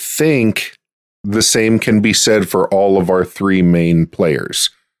 I think the same can be said for all of our three main players.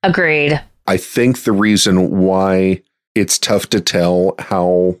 Agreed. I think the reason why it's tough to tell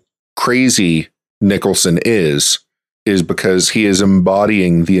how crazy Nicholson is because he is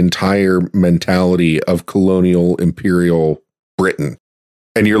embodying the entire mentality of colonial imperial Britain.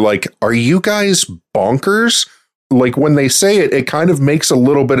 And you're like, are you guys bonkers? Like when they say it, it kind of makes a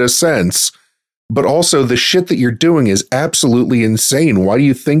little bit of sense. But also the shit that you're doing is absolutely insane. Why do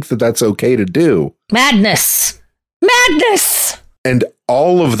you think that that's okay to do? Madness. Madness. And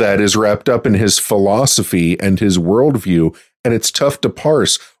all of that is wrapped up in his philosophy and his worldview. And it's tough to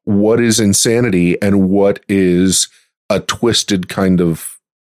parse what is insanity and what is a twisted kind of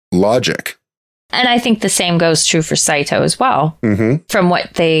logic. And I think the same goes true for Saito as well. Mm-hmm. From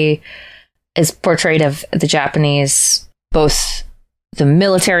what is portrayed of the Japanese, both the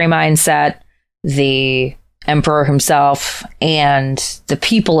military mindset, the emperor himself, and the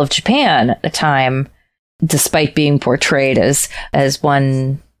people of Japan at the time, despite being portrayed as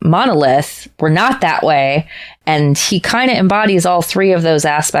one monolith, were not that way. And he kind of embodies all three of those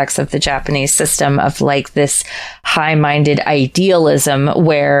aspects of the Japanese system of like this high-minded idealism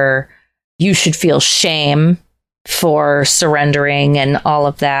where you should feel shame for surrendering and all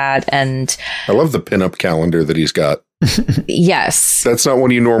of that. And I love the pinup calendar that he's got. Yes. That's not one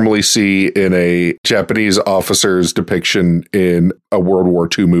you normally see in a Japanese officer's depiction in a World War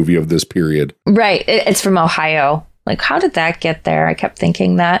II movie of this period. Right. It's from Ohio. Like, how did that get there? I kept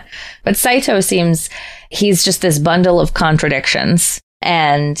thinking that. But Saito he's just this bundle of contradictions.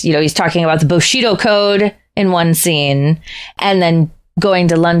 And, he's talking about the Bushido Code in one scene and then going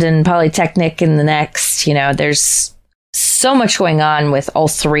to London Polytechnic in the next. There's so much going on with all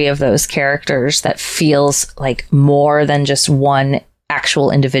three of those characters that feels like more than just one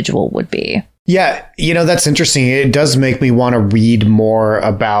actual individual would be. Yeah, that's interesting. It does make me want to read more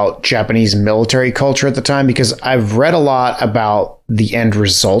about Japanese military culture at the time, because I've read a lot about the end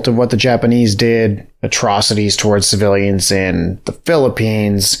result of what the Japanese did, atrocities towards civilians in the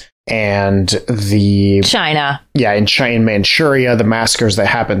Philippines and China. Yeah, in Manchuria, the massacres that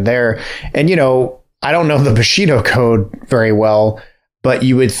happened there. And, I don't know the Bushido Code very well, but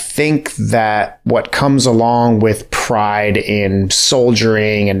you would think that what comes along with pride in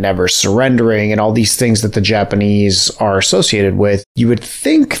soldiering and never surrendering and all these things that the Japanese are associated with, you would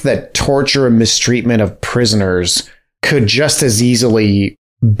think that torture and mistreatment of prisoners could just as easily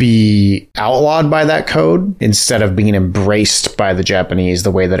be outlawed by that code instead of being embraced by the Japanese the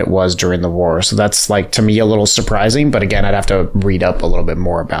way that it was during the war. So that's, like, to me, a little surprising. But again, I'd have to read up a little bit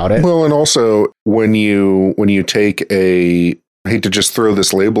more about it. Well, and also when you take I hate to just throw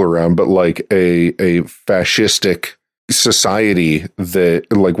this label around, but like a fascistic society that,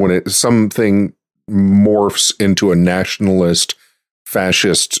 like, when something morphs into a nationalist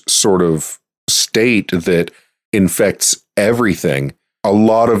fascist sort of state that infects everything, a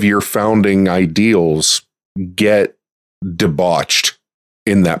lot of your founding ideals get debauched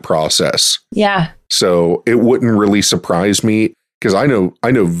in that process. Yeah. So it wouldn't really surprise me, because I know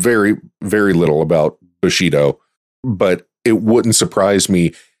very, very little about Bushido, but it wouldn't surprise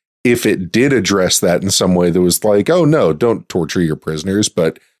me if it did address that in some way that was like, oh no, don't torture your prisoners.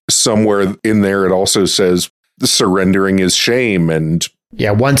 But somewhere in there, it also says surrendering is shame. And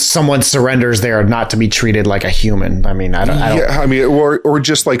yeah, once someone surrenders, they are not to be treated like a human. I mean, I don't. Yeah, I mean, or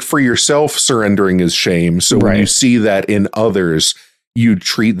just like for yourself, surrendering is shame. So when you see that in others, you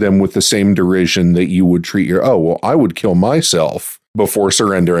treat them with the same derision that you would treat I would kill myself before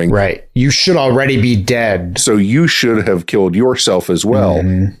surrendering. Right. You should already be dead. So you should have killed yourself as well.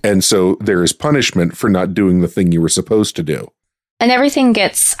 Mm-hmm. And so there is punishment for not doing the thing you were supposed to do. And everything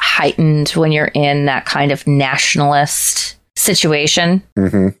gets heightened when you're in that kind of nationalist situation,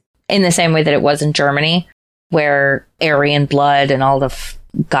 mm-hmm. in the same way that it was in Germany, where Aryan blood and all the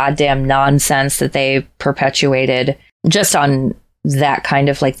goddamn nonsense that they perpetuated just on that kind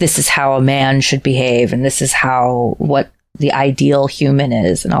of like, this is how a man should behave and this is what the ideal human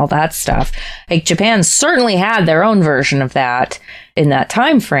is and all that stuff. Like Japan certainly had their own version of that in that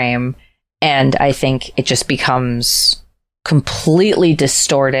time frame, and I think it just becomes completely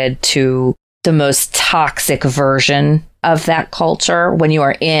distorted to the most toxic version of that culture when you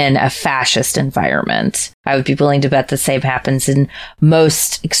are in a fascist environment. I would be willing to bet the same happens in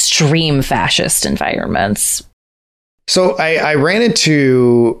most extreme fascist environments. So I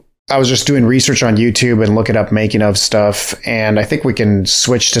was just doing research on YouTube and looking up making of stuff. And I think we can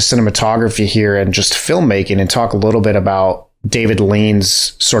switch to cinematography here and just filmmaking and talk a little bit about David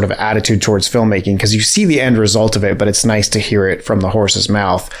Lean's sort of attitude towards filmmaking, because you see the end result of it, but it's nice to hear it from the horse's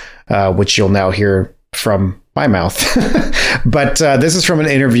mouth, which you'll now hear from my mouth. But this is from an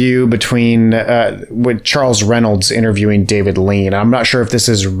interview with Charles Reynolds interviewing David Lean. I'm not sure if this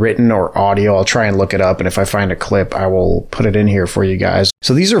is written or audio. I'll try and look it up. And if I find a clip, I will put it in here for you guys.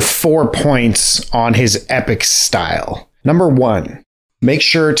 So these are 4 points on his epic style. Number 1, make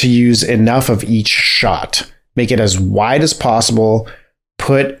sure to use enough of each shot. Make it as wide as possible.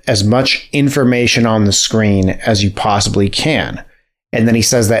 Put as much information on the screen as you possibly can. And then he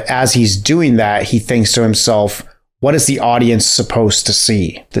says that as he's doing that, he thinks to himself, what is the audience supposed to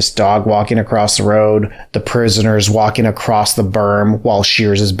see? This dog walking across the road, the prisoners walking across the berm while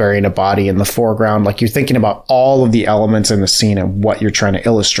Shears is burying a body in the foreground. Like, you're thinking about all of the elements in the scene and what you're trying to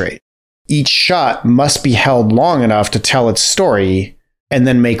illustrate. Each shot must be held long enough to tell its story and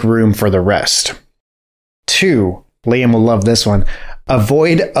then make room for the rest. 2, Liam will love this one.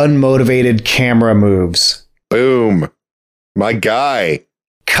 Avoid unmotivated camera moves. Boom. My guy.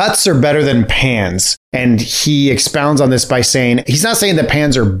 Cuts are better than pans. And he expounds on this by saying, he's not saying that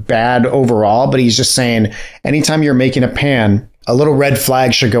pans are bad overall, but he's just saying anytime you're making a pan, a little red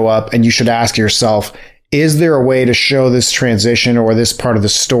flag should go up and you should ask yourself, is there a way to show this transition or this part of the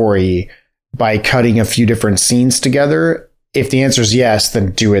story by cutting a few different scenes together? If the answer is yes,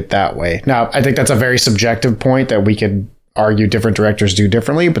 then do it that way. Now, I think that's a very subjective point that we could argue different directors do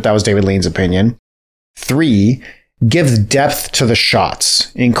differently, but that was David Lean's opinion. 3, give depth to the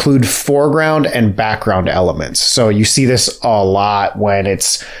shots. Include foreground and background elements. So you see this a lot when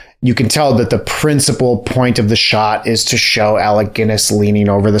you can tell that the principal point of the shot is to show Alec Guinness leaning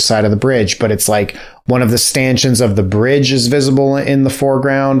over the side of the bridge, but it's like one of the stanchions of the bridge is visible in the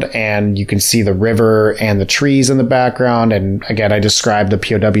foreground, and you can see the river and the trees in the background. And again, I described the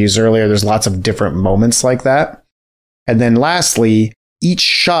POWs earlier. There's lots of different moments like that. And then lastly, each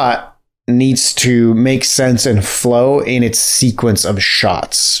shot needs to make sense and flow in its sequence of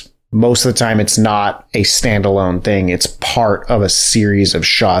shots. Most of the time, it's not a standalone thing. It's part of a series of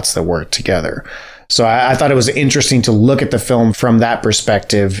shots that work together. So I thought it was interesting to look at the film from that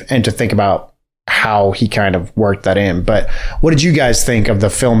perspective and to think about how he kind of worked that in. But what did you guys think of the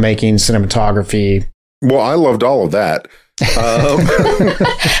filmmaking, cinematography? Well, I loved all of that.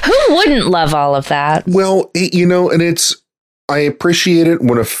 Who wouldn't love all of that? Well, and I appreciate it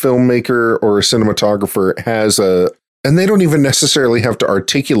when a filmmaker or a cinematographer has and they don't even necessarily have to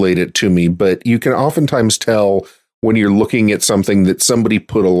articulate it to me, but you can oftentimes tell when you're looking at something that somebody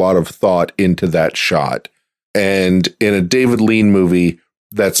put a lot of thought into that shot. And in a David Lean movie,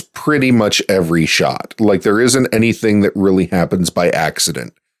 that's pretty much every shot. Like, there isn't anything that really happens by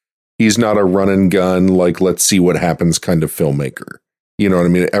accident. He's not a run and gun, like, let's see what happens kind of filmmaker. You know what I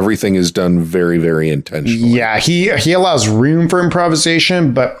mean? Everything is done very, very intentionally. Yeah, he allows room for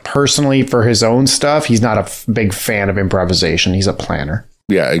improvisation, but personally for his own stuff, he's not a big fan of improvisation. He's a planner.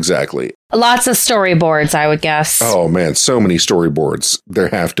 Yeah, exactly. Lots of storyboards, I would guess. Oh, man, so many storyboards. There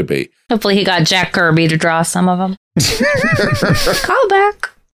have to be. Hopefully he got Jack Kirby to draw some of them. Call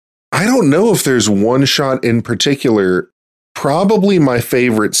back. I don't know if there's one shot in particular. Probably my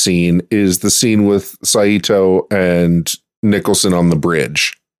favorite scene is the scene with Saito and Nicholson on the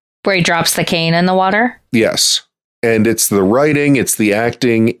bridge. Where he drops the cane in the water? Yes. And it's the writing, it's the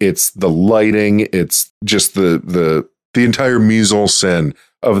acting, it's the lighting, it's just the entire mise en scène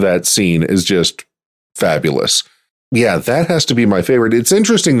of that scene is just fabulous. Yeah, that has to be my favorite. It's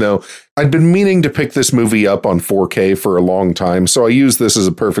interesting, though. I'd been meaning to pick this movie up on 4K for a long time, so I use this as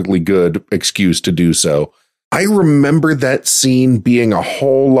a perfectly good excuse to do so. I remember that scene being a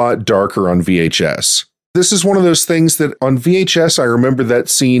whole lot darker on VHS. This is one of those things that on VHS, I remember that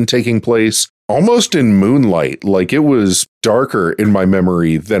scene taking place almost in moonlight. Like, it was darker in my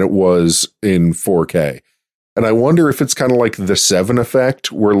memory than it was in 4K. And I wonder if it's kind of like the 7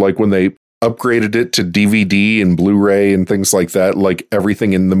 effect, where like when they upgraded it to DVD and Blu-ray and things like that, like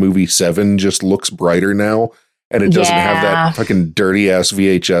everything in the movie 7 just looks brighter now. And it doesn't have that fucking dirty ass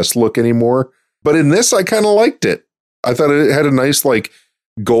VHS look anymore. But in this, I kind of liked it. I thought it had a nice like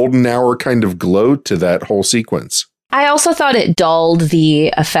golden hour kind of glow to that whole sequence. I also thought it dulled the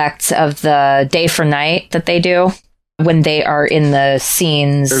effects of the day for night that they do when they are in the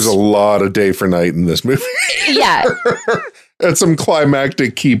scenes. There's a lot of day for night in this movie. Yeah. And some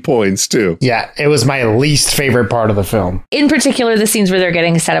climactic key points, too. Yeah, it was my least favorite part of the film. In particular, the scenes where they're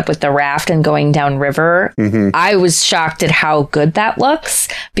getting set up with the raft and going down river. Mm-hmm. I was shocked at how good that looks,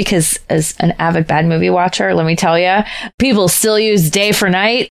 because as an avid bad movie watcher, let me tell you, people still use day for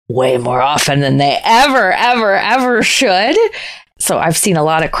night way more often than they ever should. So I've seen a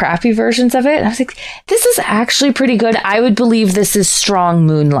lot of crappy versions of it. And I was like, this is actually pretty good. I would believe this is strong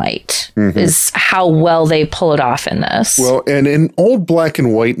moonlight, is how well they pull it off in this. Well, and in old black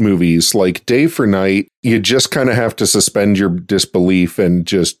and white movies, like Day for Night, you just kind of have to suspend your disbelief and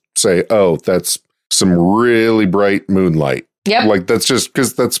just say, oh, that's some really bright moonlight. Yep. Like, that's just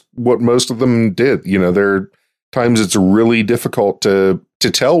because that's what most of them did. You know, there are times it's really difficult to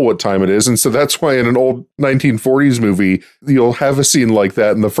tell what time it is. And so that's why in an old 1940s movie, you'll have a scene like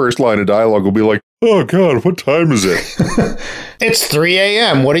that. And the first line of dialogue will be like, oh, God, what time is it? It's 3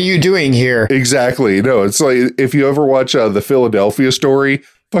 a.m. What are you doing here? Exactly. No, it's like if you ever watch The Philadelphia Story,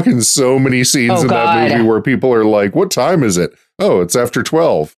 fucking so many scenes in that movie where people are like, what time is it? Oh, it's after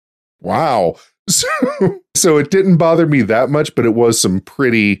 12. Wow. So it didn't bother me that much, but it was some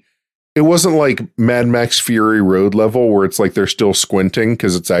pretty... It wasn't like Mad Max Fury Road level where it's like they're still squinting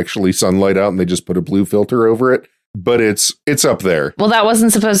because it's actually sunlight out and they just put a blue filter over it. But it's up there. Well, that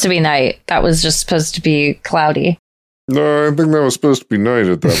wasn't supposed to be night. That was just supposed to be cloudy. No, I think that was supposed to be night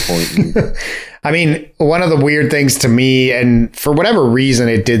at that point. I mean, one of the weird things to me, and for whatever reason,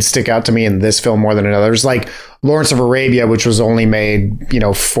 it did stick out to me in this film more than in others, like Lawrence of Arabia, which was only made,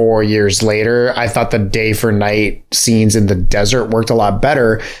 4 years later. I thought the day for night scenes in the desert worked a lot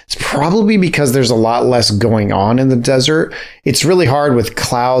better. It's probably because there's a lot less going on in the desert. It's really hard with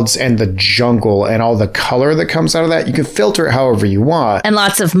clouds and the jungle and all the color that comes out of that. You can filter it however you want. And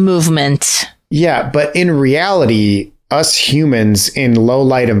lots of movement. Yeah, but in reality, us humans in low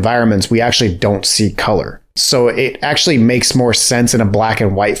light environments, we actually don't see color. So it actually makes more sense in a black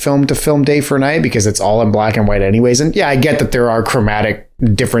and white film to film day for night because it's all in black and white anyways. And yeah, I get that there are chromatic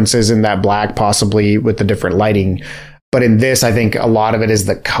differences in that black, possibly with the different lighting. But in this, I think a lot of it is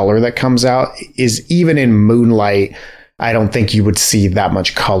the color that comes out. Is even in moonlight, I don't think you would see that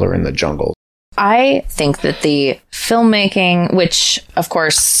much color in the jungle. I think that the filmmaking, which of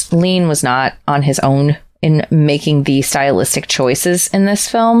course Lean was not on his own in making the stylistic choices in this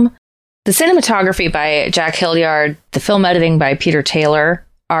film, the cinematography by Jack Hildyard, the film editing by Peter Taylor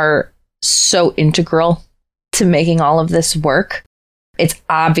are so integral to making all of this work. It's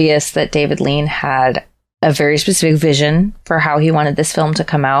obvious that David Lean had a very specific vision for how he wanted this film to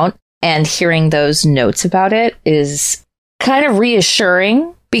come out, and hearing those notes about it is kind of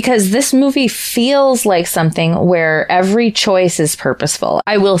reassuring, because this movie feels like something where every choice is purposeful.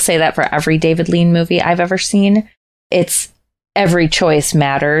 I will say that for every David Lean movie I've ever seen, it's every choice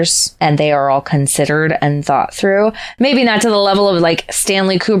matters and they are all considered and thought through. Maybe not to the level of like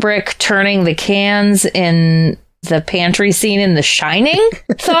Stanley Kubrick turning the cans in the pantry scene in The Shining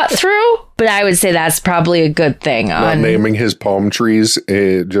thought through, but I would say that's probably a good thing. Not naming his palm trees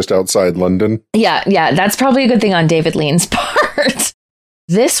just outside London. Yeah, that's probably a good thing on David Lean's part.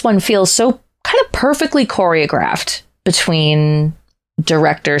 This one feels so kind of perfectly choreographed between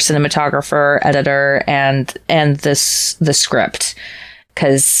director, cinematographer, editor, and the script,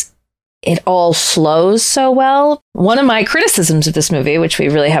 because it all flows so well. One of my criticisms of this movie, which we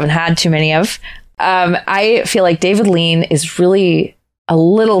really haven't had too many of, I feel like David Lean is really a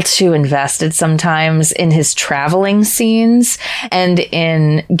little too invested sometimes in his traveling scenes and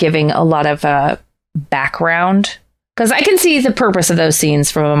in giving a lot of background Because I can see the purpose of those scenes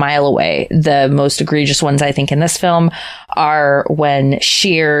from a mile away. The most egregious ones, I think, in this film are when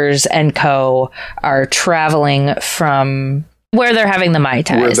Shears and co. are traveling from where they're having the Mai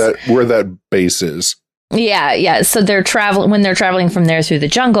Tais. Where that base is. Yeah. So when they're traveling from there through the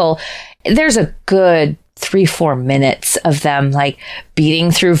jungle, there's a good 3-4 minutes of them like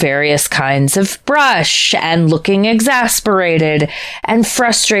beating through various kinds of brush and looking exasperated and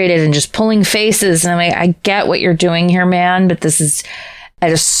frustrated and just pulling faces. And I'm like, I get what you're doing here, man, but this is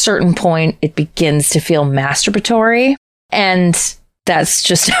at a certain point, it begins to feel masturbatory. And that's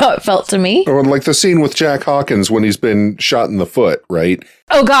just how it felt to me. Or like the scene with Jack Hawkins when he's been shot in the foot, right?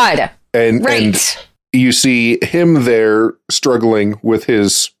 Oh, God. And you see him there struggling with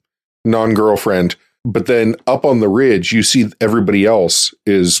his non-girlfriend. But then up on the ridge, you see everybody else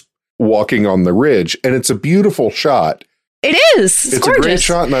is walking on the ridge. And it's a beautiful shot. It is. It's gorgeous. A great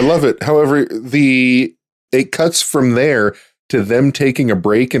shot and I love it. However, it cuts from there to them taking a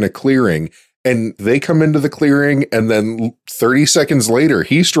break in a clearing. And they come into the clearing, and then 30 seconds later,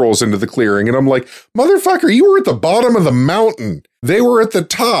 he strolls into the clearing. And I'm like, motherfucker, you were at the bottom of the mountain. They were at the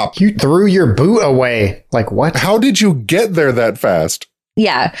top. You threw your boot away. Like, what? How did you get there that fast?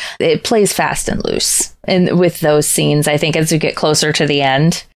 Yeah, it plays fast and loose. And with those scenes, I think as we get closer to the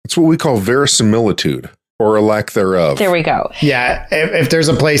end. It's what we call verisimilitude. Or a lack thereof. There we go. Yeah, if there's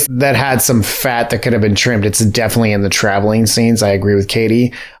a place that had some fat that could have been trimmed, it's definitely in the traveling scenes. I agree with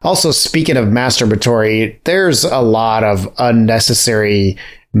Katie. Also, speaking of masturbatory, there's a lot of unnecessary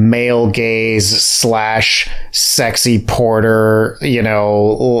male gaze / sexy porter,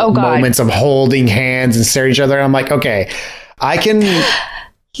 moments of holding hands and staring at each other. And I'm like, okay, I can...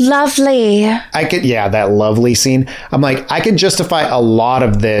 Lovely. That lovely scene. I'm like, I can justify a lot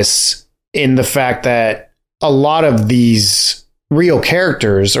of this in the fact that a lot of these real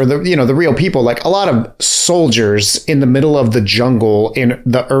characters or the real people, like a lot of soldiers in the middle of the jungle in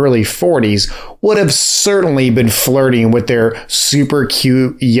the early 40s would have certainly been flirting with their super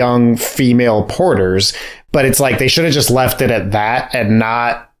cute young female porters. But it's like they should have just left it at that and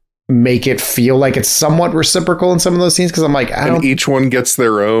not make it feel like it's somewhat reciprocal in some of those scenes. Because I'm like, and each one gets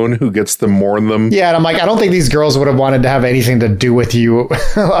their own, who gets to mourn them. Yeah, and I'm like, I don't think these girls would have wanted to have anything to do with you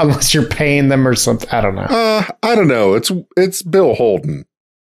unless you're paying them or something. I don't know. I don't know. It's Bill Holden.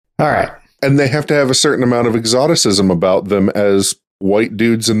 All right. And they have to have a certain amount of exoticism about them as white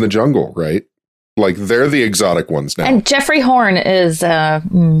dudes in the jungle, right? Like they're the exotic ones now. And Jeffrey Horn is,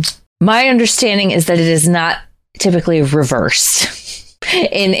 my understanding is that it is not typically reversed.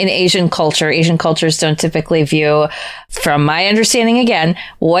 In Asian culture, Asian cultures don't typically view, from my understanding again,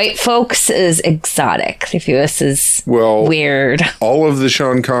 white folks is exotic. They view us as weird. All of the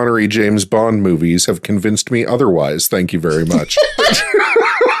Sean Connery James Bond movies have convinced me otherwise. Thank you very much.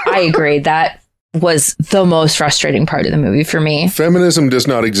 I agree. That was the most frustrating part of the movie for me. Feminism does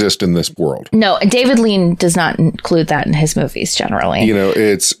not exist in this world. No, David Lean does not include that in his movies generally.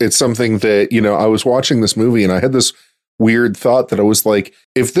 It's something that, I was watching this movie and I had this weird thought that I was like,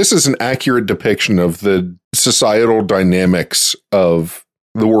 if this is an accurate depiction of the societal dynamics of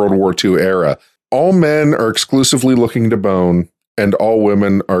the World War II era, all men are exclusively looking to bone and all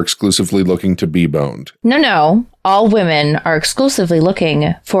women are exclusively looking to be boned. No. All women are exclusively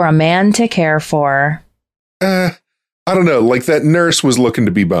looking for a man to care for. I don't know. Like that nurse was looking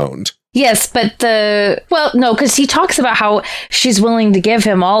to be boned. Yes, but because he talks about how she's willing to give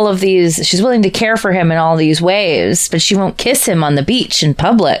him all of these, she's willing to care for him in all these ways, but she won't kiss him on the beach in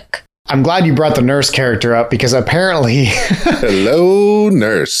public. I'm glad you brought the nurse character up because apparently... Hello,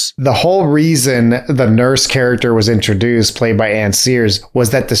 nurse. The whole reason the nurse character was introduced, played by Ann Sears, was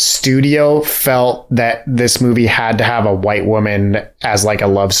that the studio felt that this movie had to have a white woman as like a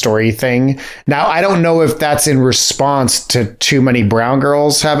love story thing. Now, I don't know if that's in response to too many brown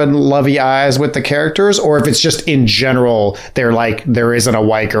girls having lovey eyes with the characters, or if it's just in general, they're like, there isn't a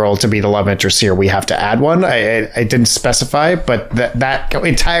white girl to be the love interest here. We have to add one. I didn't specify, but that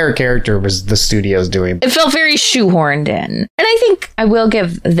entire character was the studio's doing. It felt very shoehorned in. And I think I will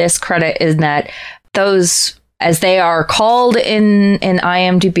give this credit in that those, as they are called in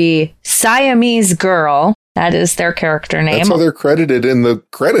IMDb, Siamese girl, that is their character name. That's how they're credited in the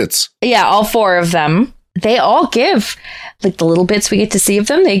credits. Yeah, all four of them. They all give, like the little bits we get to see of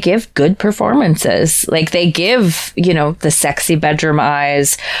them, they give good performances. Like they give, the sexy bedroom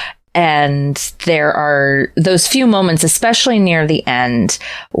eyes. And there are those few moments, especially near the end,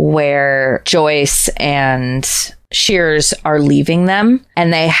 where Joyce and Shears are leaving them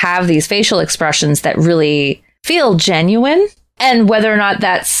and they have these facial expressions that really feel genuine. And whether or not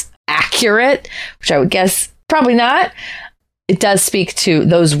that's accurate, which I would guess probably not, it does speak to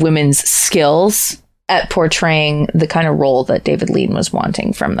those women's skills at portraying the kind of role that David Lean was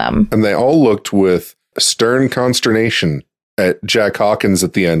wanting from them. And they all looked with stern consternation at Jack Hawkins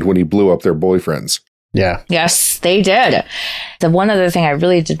at the end when he blew up their boyfriends. Yeah. Yes, they did. The one other thing I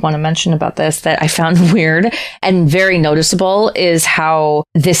really did want to mention about this that I found weird and very noticeable is how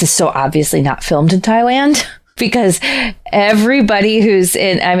this is so obviously not filmed in Thailand. Because everybody who's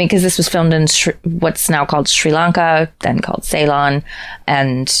in, I mean, because this was filmed in what's now called Sri Lanka, then called Ceylon,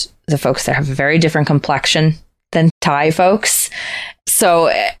 and the folks there have a very different complexion than Thai folks.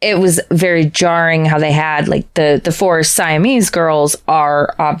 So it was very jarring how they had, like, the four Siamese girls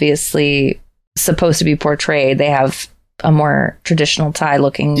are obviously supposed to be portrayed. They have a more traditional Thai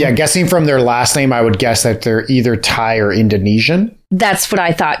looking. Yeah, guessing from their last name, I would guess that they're either Thai or Indonesian. That's what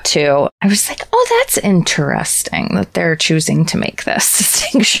I thought too. I was like, oh, that's interesting that they're choosing to make this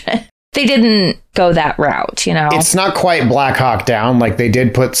distinction. They didn't go that route, you know? It's not quite Black Hawk Down. Like, they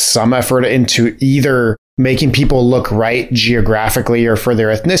did put some effort into either making people look right geographically or for their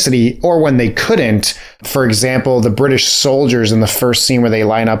ethnicity, or when they couldn't. For example, the British soldiers in the first scene where they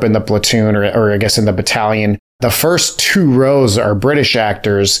line up in the platoon, or I guess in the battalion, the first 2 rows are British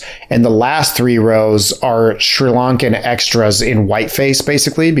actors, and the last 3 rows are Sri Lankan extras in whiteface,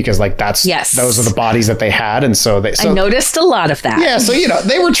 basically, because like those are the bodies that they had, and so I noticed a lot of that. Yeah, so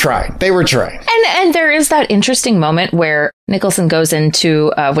they were trying. And there is that interesting moment where Nicholson goes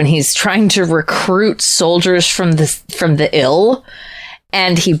into when he's trying to recruit soldiers from the ill,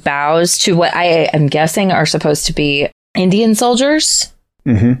 and he bows to what I am guessing are supposed to be Indian soldiers.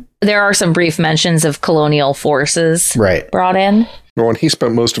 Mm-hmm. There are some brief mentions of colonial forces brought in. Well, and he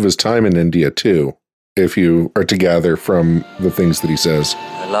spent most of his time in India, too, if you are to gather from the things that he says.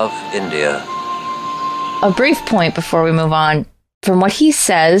 I love India. A brief point before we move on. From what he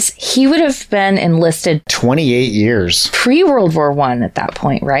says, he would have been enlisted 28 years. Pre-World War I at that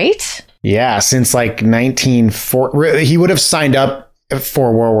point, right? Yeah, since like 1940. He would have signed up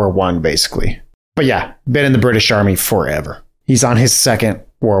for World War I, basically. But yeah, been in the British Army forever. He's on his second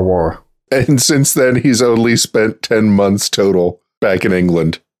World War. And since then, he's only spent 10 months total back in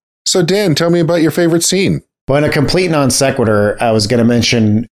England. So, Dan, tell me about your favorite scene. Well, in a complete non sequitur, I was going to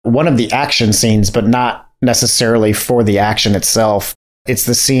mention one of the action scenes, but not necessarily for the action itself. It's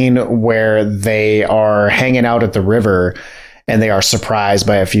the scene where they are hanging out at the river and they are surprised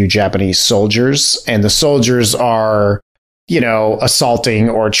by a few Japanese soldiers. And the soldiers are, assaulting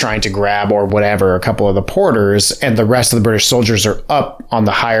or trying to grab or whatever a couple of the porters, and the rest of the British soldiers are up on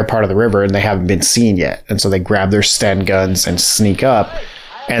the higher part of the river and they haven't been seen yet. And so they grab their Sten guns and sneak up,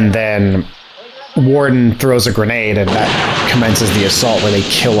 and then Warden throws a grenade and that commences the assault where they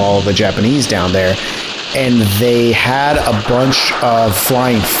kill all of the Japanese down there. And they had a bunch of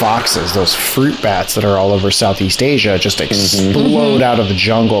flying foxes, those fruit bats that are all over Southeast Asia, just explode out of the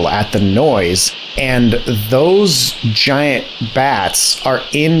jungle at the noise. And those giant bats are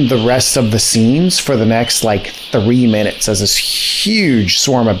in the rest of the scenes for the next 3 minutes as this huge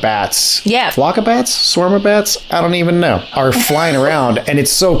swarm of bats. Yeah. Flock of bats? Swarm of bats? I don't even know. Are flying around. And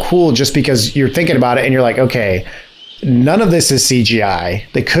it's so cool just because you're thinking about it and you're like, okay, none of this is CGI.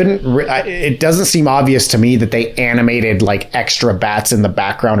 They couldn't. It doesn't seem obvious to me that they animated extra bats in the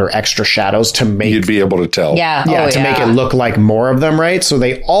background or extra shadows to make. You'd be able to tell. Yeah. Make it look like more of them, right? So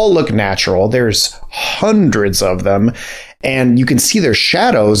they all look natural. There's hundreds of them, and you can see their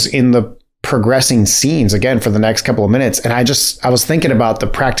shadows in the progressing scenes again for the next couple of minutes. And I was thinking about the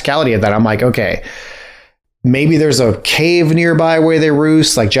practicality of that. I'm like, okay, maybe there's a cave nearby where they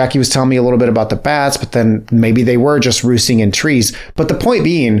roost. Like Jackie was telling me a little bit about the bats, but then maybe they were just roosting in trees. But the point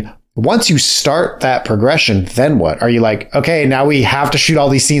being, once you start that progression, then what? Are you like, okay, now we have to shoot all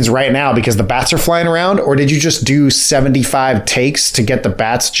these scenes right now because the bats are flying around? Or did you just do 75 takes to get the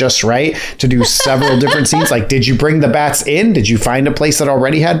bats just right to do several different scenes? Like, did you bring the bats in? Did you find a place that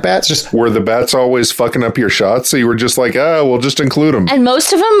already had bats? Were the bats always fucking up your shots? So you were just like, we'll just include them. And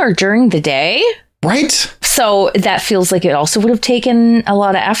most of them are during the day. Right. So that feels like it also would have taken a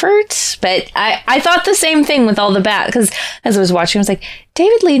lot of effort. But I thought the same thing with all the bats, because as I was watching, I was like,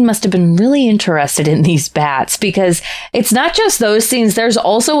 David Lean must have been really interested in these bats, because it's not just those scenes. There's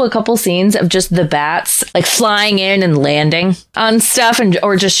also a couple scenes of just the bats flying in and landing on stuff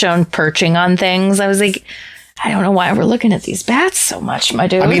or just shown perching on things. I was like, I don't know why we're looking at these bats so much, my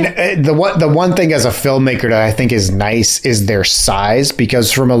dude. I mean, the one thing as a filmmaker that I think is nice is their size,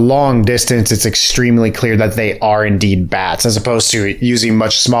 because from a long distance, it's extremely clear that they are indeed bats, as opposed to using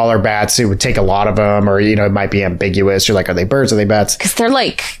much smaller bats. It would take a lot of them, or, it might be ambiguous. You're like, are they birds? Are they bats? Because they're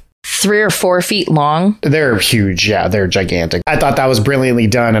 3 or 4 feet long. They're huge. Yeah, they're gigantic. I thought that was brilliantly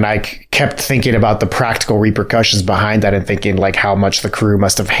done. And I kept thinking about the practical repercussions behind that and thinking like how much the crew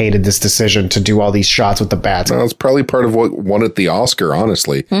must have hated this decision to do all these shots with the bats. Well, it's probably part of what won it the Oscar,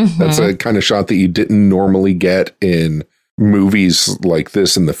 honestly. That's a kind of shot that you didn't normally get in movies like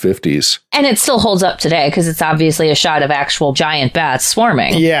this in the 50s. And it still holds up today because it's obviously a shot of actual giant bats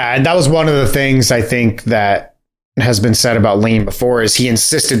swarming. Yeah, and that was one of the things I think that has been said about Lean before is he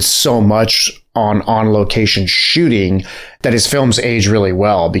insisted so much on location shooting that his films age really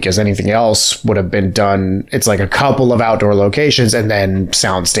well, because anything else would have been done. It's like a couple of outdoor locations and then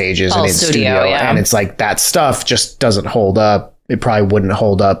sound stages and in studio. Yeah. And it's like that stuff just doesn't hold up. It probably wouldn't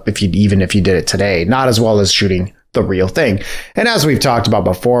hold up if you did it today. Not as well as shooting the real thing. And as we've talked about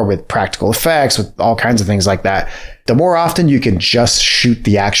before with practical effects, with all kinds of things like that, the more often you can just shoot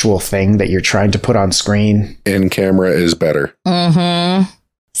the actual thing that you're trying to put on screen. In camera is better.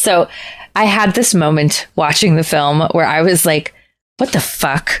 So I had this moment watching the film where I was like, what the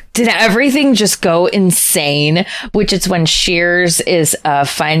fuck? Did everything just go insane? Which is when Shears is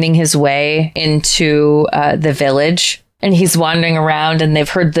finding his way into the village, and he's wandering around and they've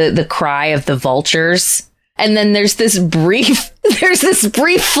heard the cry of the vultures. And then there's this brief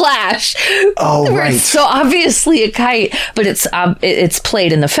flash. Oh, where right. It's so obviously a kite, but it's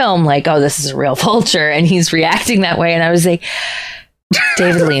played in the film like, oh, this is a real vulture, and he's reacting that way. And I was like,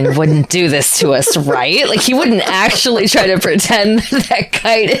 David Lean wouldn't do this to us, right? Like, he wouldn't actually try to pretend that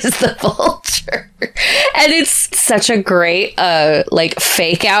kite is the vulture. And it's such a great like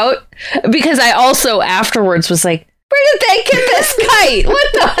fake out, because I also afterwards was like, where did they get this kite?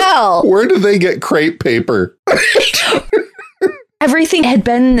 What the hell? Where did they get crepe paper? Everything had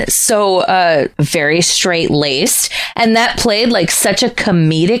been so very straight laced, and that played like such a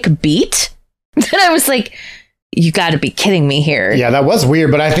comedic beat that I was like, you got to be kidding me here. Yeah, that was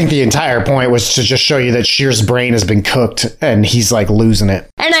weird, but I think the entire point was to just show you that Shears' brain has been cooked and he's like losing it.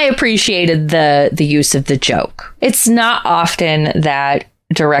 And I appreciated the use of the joke. It's not often that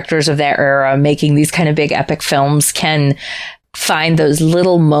directors of that era making these kind of big epic films can find those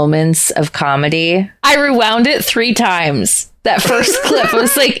little moments of comedy. I rewound it 3 times. That first clip, I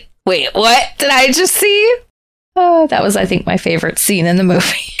was like, wait, what did I just see? Oh, that was, I think, my favorite scene in the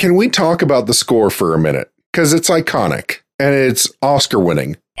movie. Can we talk about the score for a minute? Because it's iconic and it's Oscar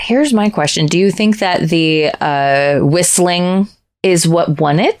winning. Here's my question. Do you think that the whistling is what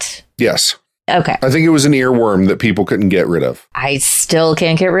won it? Yes. Okay. I think it was an earworm that people couldn't get rid of. I still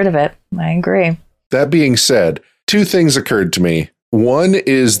can't get rid of it. I agree. That being said, 2 things occurred to me. One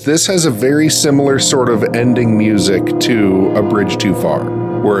is this has a very similar sort of ending music to A Bridge Too Far,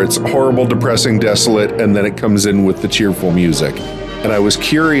 where it's horrible, depressing, desolate, and then it comes in with the cheerful music. And I was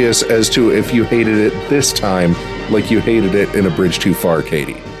curious as to if you hated it this time like you hated it in A Bridge Too Far,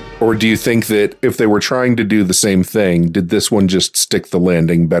 Katie. Or do you think that if they were trying to do the same thing, did this one just stick the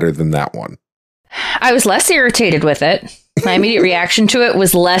landing better than that one? I was less irritated with it. My immediate reaction to it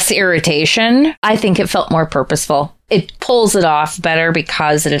was less irritation. I think it felt more purposeful. It pulls it off better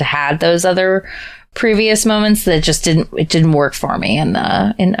because it had those other previous moments that just didn't work for me in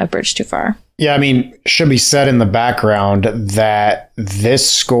A Bridge Too Far. Yeah, I mean, should be said in the background that this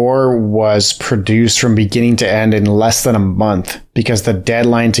score was produced from beginning to end in less than a month, because the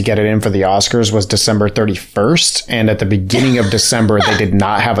deadline to get it in for the Oscars was December 31st. And at the beginning of December, they did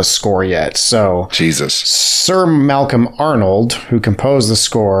not have a score yet. So Jesus. Sir Malcolm Arnold, who composed the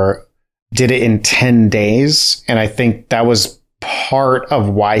score, did it in 10 days. And I think that was part of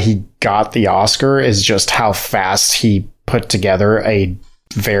why he got the Oscar, is just how fast he put together a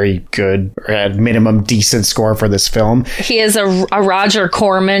very good, or at minimum decent score for this film. He is a Roger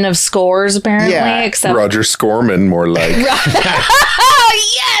Corman of scores, apparently. Yeah, except Roger Scorman, more like.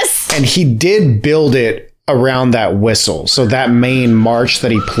 Yes! And he did build it around that whistle. So that main march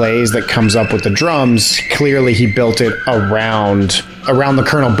that he plays that comes up with the drums, clearly he built it around the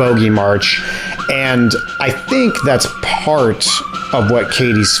Colonel Bogey march. And I think that's part of what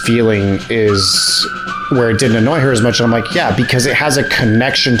Katie's feeling is, where it didn't annoy her as much. And I'm like, yeah, because it has a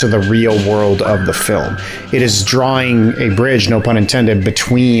connection to the real world of the film. It is drawing a bridge, no pun intended,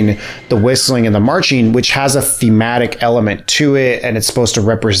 between the whistling and the marching, which has a thematic element to it. And it's supposed to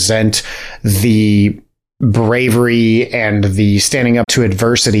represent the bravery and the standing up to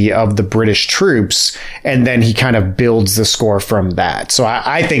adversity of the British troops. And then he kind of builds the score from that. So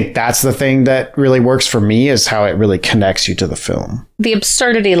I think that's the thing that really works for me, is how it really connects you to the film. The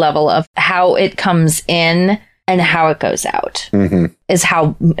absurdity level of how it comes in and how it goes out is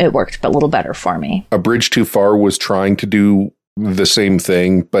how it worked a little better for me. A Bridge Too Far was trying to do the same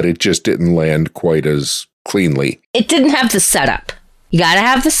thing, but it just didn't land quite as cleanly. It didn't have the setup. You got to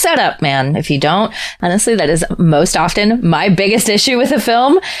have the setup, man. If you don't, honestly, that is most often my biggest issue with a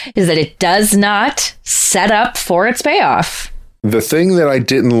film is that it does not set up for its payoff. The thing that I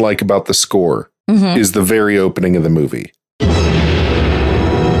didn't like about the score is the very opening of the movie.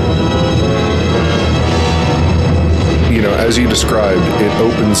 You know, as you described, it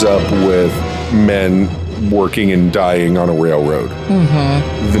opens up with men working and dying on a railroad.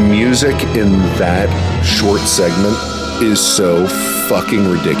 The music in that short segment is so fucking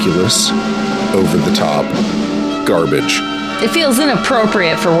ridiculous, over the top, garbage. It feels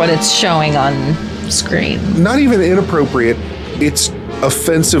inappropriate for what it's showing on screen. Not even inappropriate, it's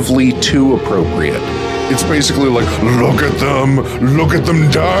offensively too appropriate. It's basically like, look at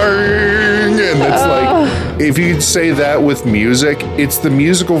them dying. And it's like, if you'd say that with music, it's the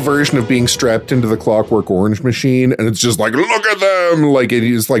musical version of being strapped into the Clockwork Orange machine. And it's just like, look at them. Like it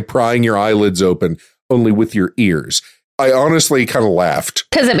is like prying your eyelids open, only with your ears. I honestly kind of laughed.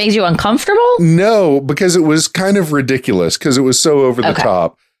 Because it made you uncomfortable? No, because it was kind of ridiculous because it was so over the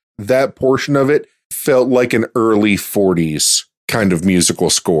top. That portion of it felt like an early 40s kind of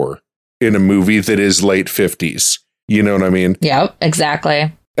musical score in a movie that is late 50s. You know what I mean? Yep,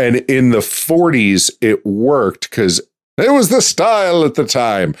 exactly. And in the 40s, it worked because it was the style at the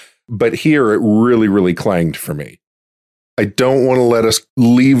time. But here, it really, really clanged for me. I don't want to let us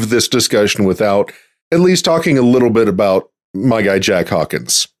leave this discussion without at least talking a little bit about my guy, Jack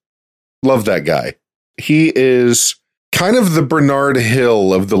Hawkins. Love that guy. He is kind of the Bernard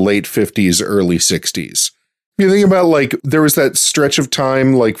Hill of the late 50s, early 60s. You think about, like, there was that stretch of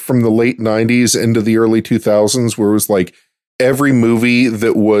time, like, from the late 90s into the early 2000s, where it was, like, every movie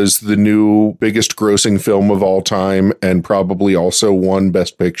that was the new biggest grossing film of all time and probably also won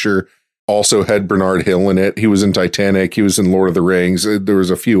Best Picture also had Bernard Hill in it. He was in Titanic. He was in Lord of the Rings. There was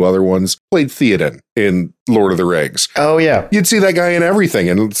a few other ones. Played Theoden in Lord of the Rings. Oh, yeah. You'd see that guy in everything.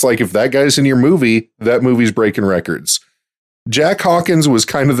 And it's like, if that guy's in your movie, that movie's breaking records. Jack Hawkins was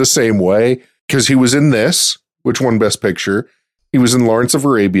kind of the same way because he was in this, which won Best Picture. He was in Lawrence of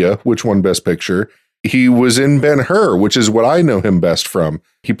Arabia, which won Best Picture. He was in Ben-Hur, which is what I know him best from.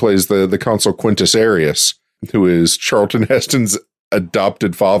 He plays the consul Quintus Arius, who is Charlton Heston's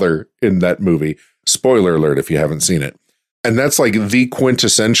adopted father in that movie. Spoiler alert if you haven't seen it. And that's like the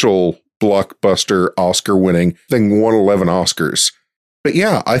quintessential blockbuster Oscar-winning thing, won 11 Oscars. But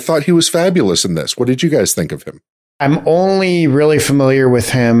yeah, I thought he was fabulous in this. What did you guys think of him? I'm only really familiar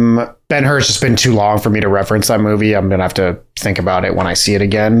with him. Ben-Hur's just been too long for me to reference that movie. I'm going to have to think about it when I see it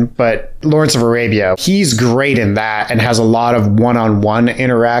again. But Lawrence of Arabia, he's great in that and has a lot of one-on-one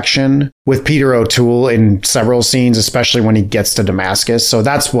interaction with Peter O'Toole in several scenes, especially when he gets to Damascus. So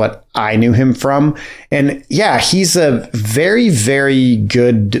that's what I knew him from. And yeah, he's a very, very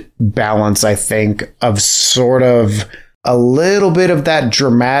good balance, I think, of sort of a little bit of that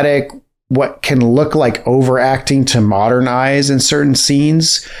dramatic, what can look like overacting to modern eyes in certain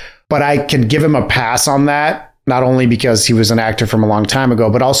scenes. But I could give him a pass on that, not only because he was an actor from a long time ago,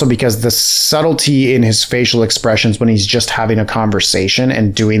 but also because the subtlety in his facial expressions when he's just having a conversation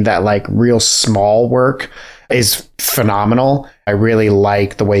and doing that like real small work is phenomenal. I really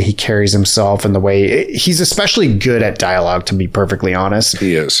like the way he carries himself and the way he's especially good at dialogue, to be perfectly honest.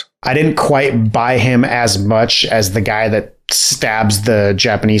 He is. I didn't quite buy him as much as the guy that stabs the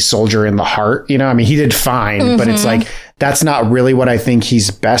Japanese soldier in the heart. You know, I mean, he did fine, but it's like, that's not really what I think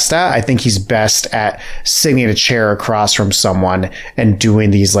he's best at. I think he's best at sitting in a chair across from someone and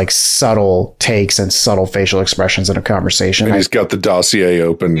doing these like subtle takes and subtle facial expressions in a conversation. And he's got the dossier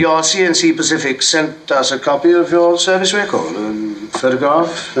open. Your CNC Pacific sent us a copy of your service record, photograph,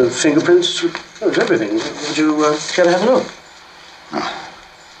 fingerprints, everything. Would you care to have a look?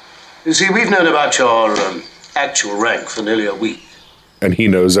 You see, we've known about your actual rank for nearly a week. And he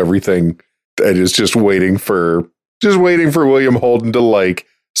knows everything and is just waiting for William Holden to like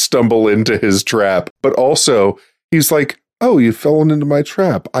stumble into his trap. But also he's like, oh, you've fallen into my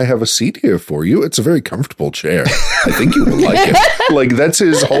trap. I have a seat here for you. It's a very comfortable chair. I think you will like it. Like, that's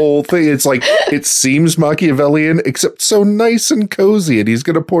his whole thing. It's like, it seems Machiavellian, except so nice and cozy, and he's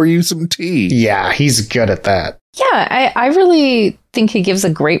going to pour you some tea. Yeah, he's good at that. Yeah, I really think he gives a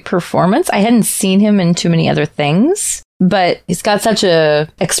great performance. I hadn't seen him in too many other things, but he's got such a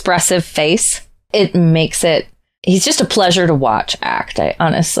expressive face. It makes it, he's just a pleasure to watch act,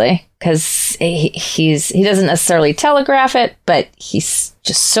 honestly, because he doesn't necessarily telegraph it, but he's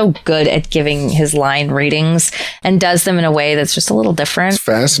just so good at giving his line readings and does them in a way that's just a little different. It's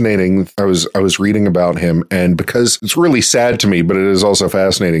fascinating. I was reading about him, and because it's really sad to me, but it is also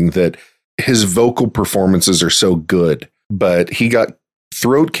fascinating that his vocal performances are so good, but he got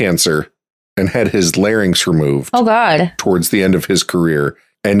throat cancer and had his larynx removed Oh, God. towards the end of his career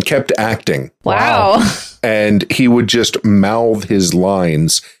and kept acting. Wow. And he would just mouth his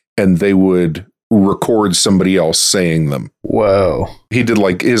lines and they would record somebody else saying them. Whoa. He did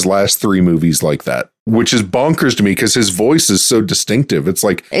like his last 3 movies like that, which is bonkers to me because his voice is so distinctive. It's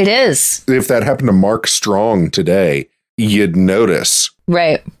like, It is. if that happened to Mark Strong today, you'd notice.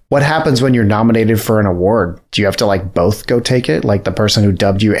 Right. What happens when you're nominated for an award? Do you have to like both go take it? Like the person who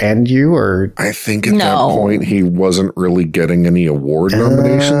dubbed you and you, or? I think at No. that point he wasn't really getting any award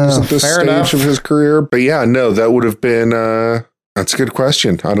nominations at this fair stage enough. of his career. But yeah, no, that would have been, that's a good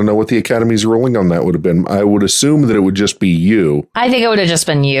question. I don't know what the Academy's ruling on that would have been. I would assume that it would just be you. I think it would have just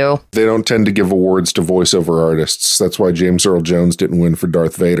been you. They don't tend to give awards to voiceover artists. That's why James Earl Jones didn't win for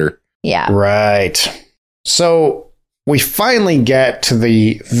Darth Vader. Yeah. Right. So we finally get to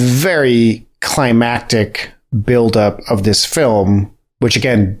the very climactic buildup of this film, which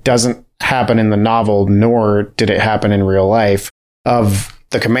again doesn't happen in the novel, nor did it happen in real life, of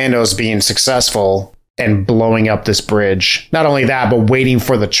the commandos being successful and blowing up this bridge. Not only that, but waiting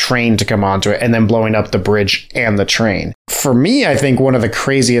for the train to come onto it and then blowing up the bridge and the train. For me, I think one of the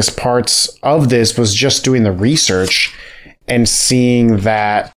craziest parts of this was just doing the research and seeing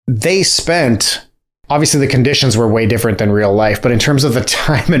that they spent, obviously the conditions were way different than real life, but in terms of the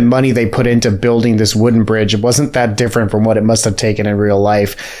time and money they put into building this wooden bridge, it wasn't that different from what it must have taken in real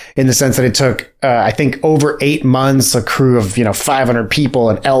life, in the sense that it took, I think, over 8 months, a crew of, 500 people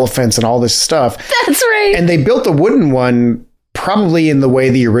and elephants and all this stuff. That's right. And they built the wooden one probably in the way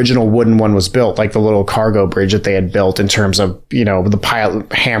the original wooden one was built, like the little cargo bridge that they had built, in terms of, the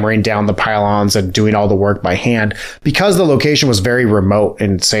hammering down the pylons and doing all the work by hand, because the location was very remote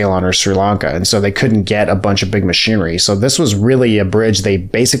in Ceylon or Sri Lanka. And so they couldn't get a bunch of big machinery. So this was really a bridge they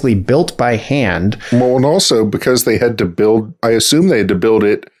basically built by hand. Well, and also because they had to build, I assume they had to build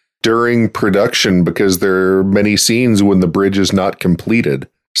it during production because there are many scenes when the bridge is not completed.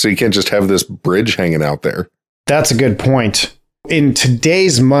 So you can't just have this bridge hanging out there. That's a good point. In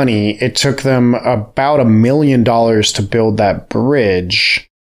today's money, it took them about $1 million to build that bridge.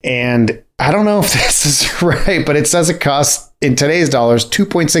 And I don't know if this is right, but it says it costs, in today's dollars,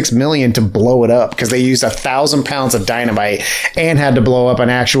 $2.6 million to blow it up, because they used 1,000 pounds of dynamite and had to blow up an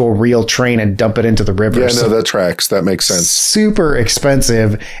actual real train and dump it into the river. Yeah, So no, that tracks. That makes sense. super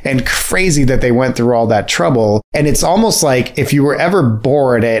expensive and crazy that they went through all that trouble. And it's almost like if you were ever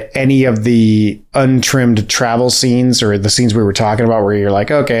bored at any of the untrimmed travel scenes or the scenes we were talking about where you're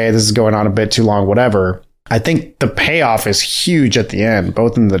like, okay, this is going on a bit too long, whatever. I think the payoff is huge at the end,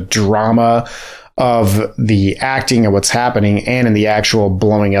 both in the drama of the acting and what's happening and in the actual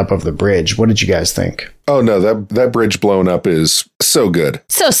blowing up of the bridge. What did you guys think? Oh, no, that bridge blown up is so good.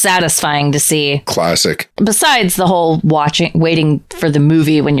 So satisfying to see. Classic. Besides the whole waiting for the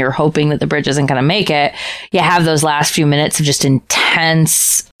movie when you're hoping that the bridge isn't going to make it, you have those last few minutes of just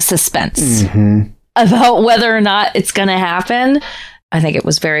intense suspense about whether or not it's going to happen. I think it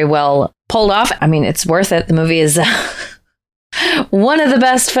was very well pulled off. I mean, it's worth it. The movie is one of the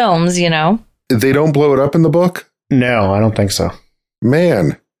best films, They don't blow it up in the book? No, I don't think so.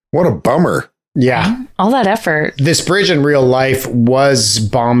 Man, what a bummer. Yeah. All that effort. This bridge in real life was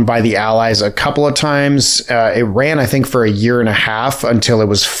bombed by the Allies a couple of times. It ran, I think, for 1.5 years until it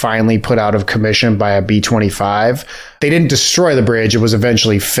was finally put out of commission by a B-25. They didn't destroy the bridge. It was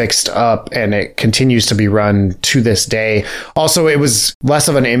eventually fixed up, and it continues to be run to this day. Also, it was less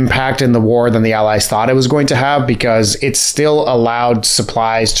of an impact in the war than the Allies thought it was going to have, because it still allowed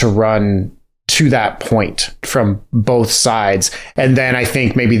supplies to run to that point from both sides. And then I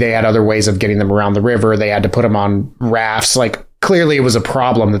think maybe they had other ways of getting them around the river. They had to put them on rafts. Like, clearly it was a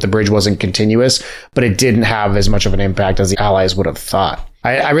problem that the bridge wasn't continuous, but it didn't have as much of an impact as the Allies would have thought.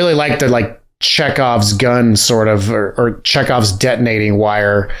 I really like the Chekhov's gun sort of, or Chekhov's detonating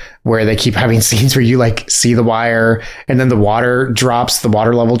wire, where they keep having scenes where you see the wire and then the water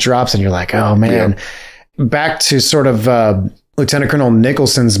level drops, and you're like, oh man. Yeah. Back to sort of, Lieutenant Colonel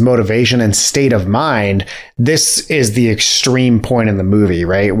Nicholson's motivation and state of mind. This is the extreme point in the movie,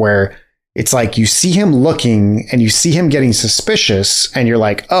 right? Where it's like you see him looking and you see him getting suspicious, and you're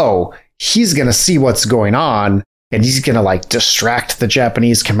like, oh, he's going to see what's going on, and he's going to distract the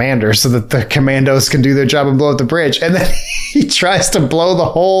Japanese commander so that the commandos can do their job and blow up the bridge. And then he tries to blow the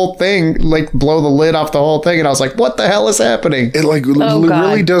whole thing, blow the lid off the whole thing. And I was like, what the hell is happening? It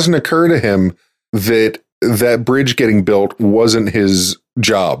really doesn't occur to him that bridge getting built wasn't his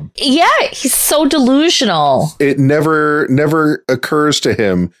job. Yeah, he's so delusional. It never occurs to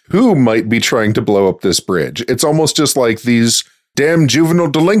him who might be trying to blow up this bridge. It's almost just like these damn juvenile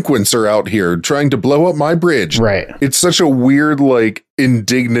delinquents are out here trying to blow up my bridge. Right. It's such a weird, like,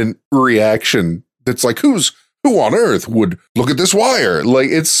 indignant reaction. That's like, who on earth would look at this wire? Like,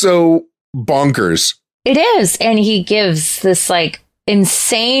 it's so bonkers. It is. And he gives this like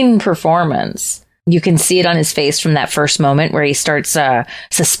insane performance. You can see it on his face from that first moment where he starts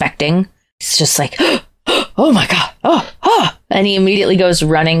suspecting. He's just like, oh my God. Oh. And he immediately goes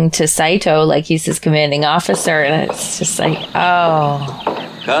running to Saito like he's his commanding officer. And it's just like,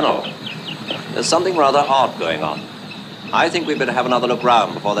 oh. Colonel, there's something rather odd going on. I think we better have another look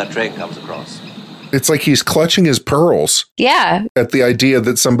round before that train comes across. It's like he's clutching his pearls. Yeah. At the idea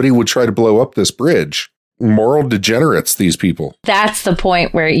that somebody would try to blow up this bridge. Moral degenerates, these people. That's the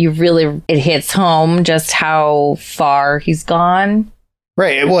point where it hits home just how far he's gone.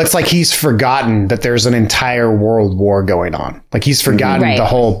 Right. Well, it's like he's forgotten that there's an entire world war going on. Like he's forgotten the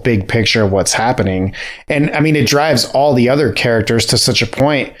whole big picture of what's happening. And I mean, it drives all the other characters to such a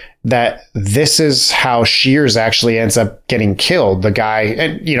point that this is how Shears actually ends up getting killed. The guy,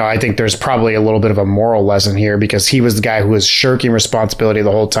 and I think there's probably a little bit of a moral lesson here because he was the guy who was shirking responsibility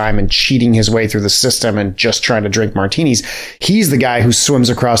the whole time and cheating his way through the system and just trying to drink martinis. He's the guy who swims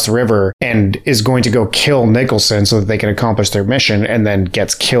across the river and is going to go kill Nicholson so that they can accomplish their mission, and then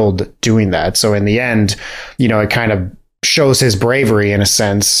gets killed doing that. So in the end, it kind of shows his bravery in a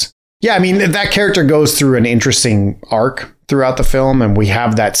sense. Yeah, I mean, that character goes through an interesting arc throughout the film, and we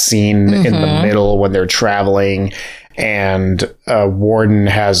have that scene in the middle when they're traveling and Warden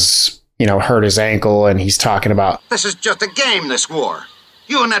has, hurt his ankle, and he's talking about, This is just a game, this war.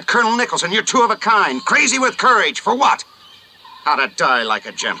 You and that Colonel Nicholson, you're two of a kind, crazy with courage. For what? How to die like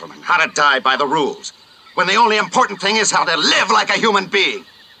a gentleman, how to die by the rules, when the only important thing is how to live like a human being.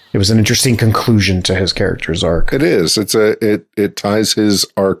 It was an interesting conclusion to his character's arc. It is. It ties his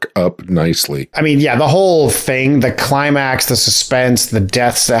arc up nicely. I mean, yeah, the whole thing, the climax, the suspense, the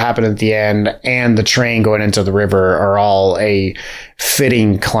deaths that happen at the end, and the train going into the river are all a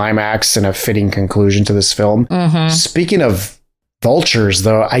fitting climax and a fitting conclusion to this film. Speaking of vultures,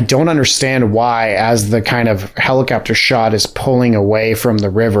 though, I don't understand why, as the kind of helicopter shot is pulling away from the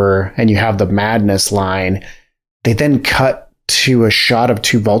river and you have the madness line, they then cut to a shot of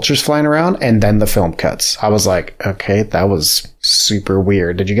two vultures flying around, and then the film cuts. I was like, okay, that was super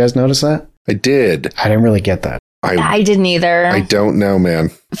weird. Did you guys notice that? I did. I didn't really get that. I didn't either. I don't know,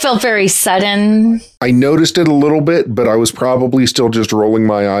 man. It felt very sudden. I noticed it a little bit, but I was probably still just rolling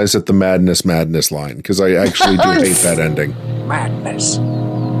my eyes at the madness line, because I actually do hate that ending. Madness.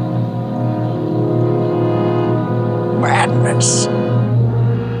 Madness.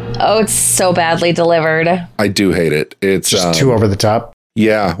 Oh, it's so badly delivered. I do hate it. It's just too over the top.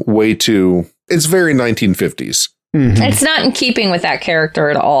 Yeah, way too. It's very 1950s. It's not in keeping with that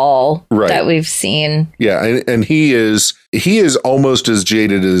character at all that we've seen. Yeah, and he is almost as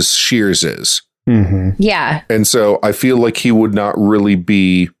jaded as Shears is. Yeah. And so I feel like he would not really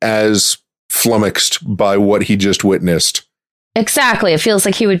be as flummoxed by what he just witnessed. Exactly. It feels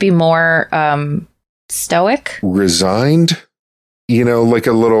like he would be more stoic. Resigned. Like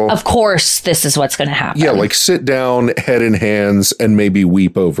a little... Of course, this is what's going to happen. Yeah, like sit down, head in hands, and maybe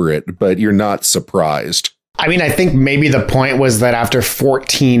weep over it, but you're not surprised. I mean, I think maybe the point was that after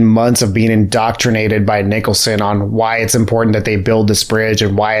 14 months of being indoctrinated by Nicholson on why it's important that they build this bridge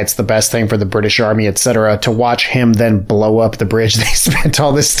and why it's the best thing for the British Army, etc., to watch him then blow up the bridge they spent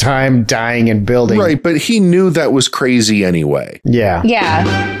all this time dying and building. Right, but he knew that was crazy anyway. Yeah.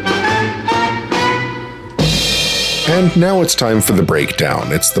 Yeah. And now it's time for the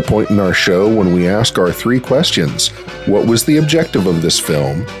breakdown. It's the point in our show when we ask our three questions. What was the objective of this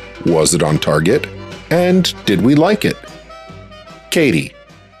film? Was it on target? And did we like it? Katie,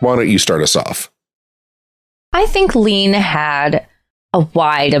 why don't you start us off? I think Lean had a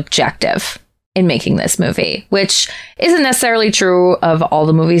wide objective in making this movie, which isn't necessarily true of all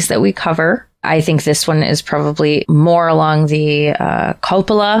the movies that we cover. I think this one is probably more along the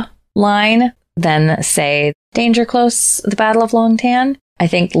Coppola line than, say, Danger Close, The Battle of Long Tan. I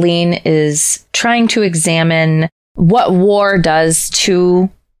think Lean is trying to examine what war does to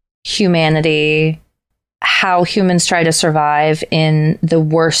humanity, how humans try to survive in the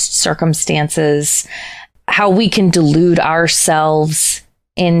worst circumstances, how we can delude ourselves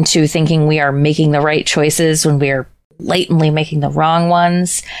into thinking we are making the right choices when we are blatantly making the wrong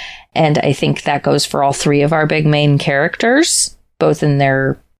ones. And I think that goes for all three of our big main characters, both in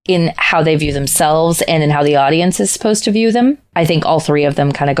how they view themselves and in how the audience is supposed to view them. I think all three of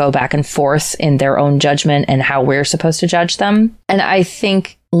them kind of go back and forth in their own judgment and how we're supposed to judge them. And I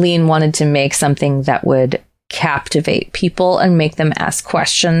think Lean wanted to make something that would captivate people and make them ask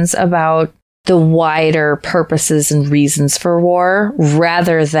questions about the wider purposes and reasons for war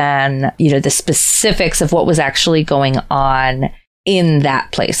rather than, the specifics of what was actually going on in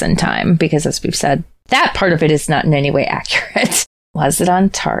that place and time. Because as we've said, that part of it is not in any way accurate. Was it on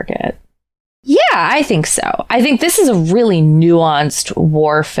target? Yeah, I think so. I think this is a really nuanced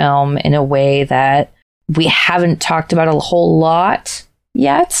war film in a way that we haven't talked about a whole lot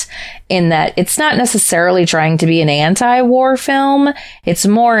yet, in that it's not necessarily trying to be an anti-war film. It's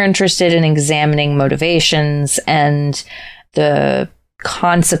more interested in examining motivations and the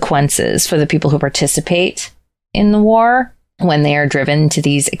consequences for the people who participate in the war when they are driven to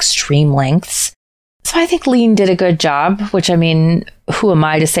these extreme lengths. So I think Lean did a good job, which, I mean, who am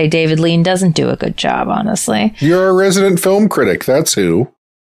I to say David Lean doesn't do a good job, honestly? You're a resident film critic, that's who.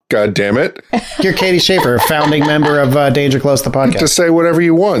 God damn it. You're Katie Schaefer, founding member of Danger Close, the podcast. To say whatever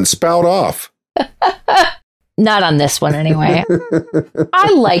you want. Spout off. Not on this one, anyway.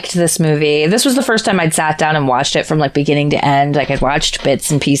 I liked this movie. This was the first time I'd sat down and watched it from like beginning to end. Like I'd watched bits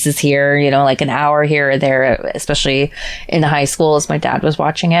and pieces here, like an hour here or there, especially in high school as my dad was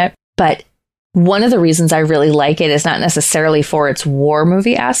watching it. But one of the reasons I really like it is not necessarily for its war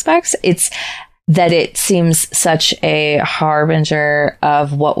movie aspects. It's that it seems such a harbinger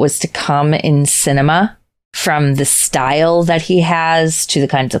of what was to come in cinema, from the style that he has to the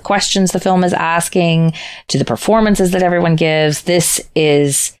kinds of questions the film is asking to the performances that everyone gives. This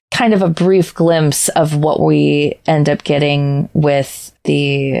is kind of a brief glimpse of what we end up getting with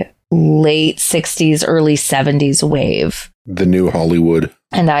the late 60s, early 70s wave. The new Hollywood.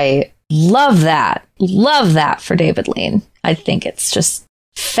 And I love that. Love that for David Lean. I think it's just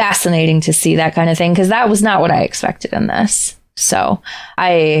fascinating to see that kind of thing, because that was not what I expected in this. So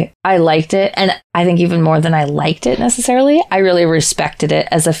I liked it. And I think even more than I liked it necessarily, I really respected it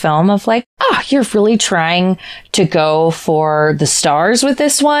as a film of like, you're really trying to go for the stars with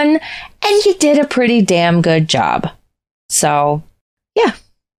this one. And you did a pretty damn good job. So yeah,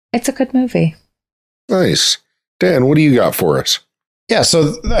 it's a good movie. Nice. Dan, what do you got for us? Yeah,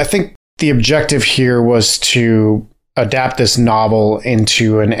 so I think the objective here was to adapt this novel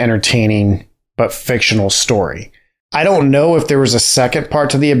into an entertaining but fictional story. I don't know if there was a second part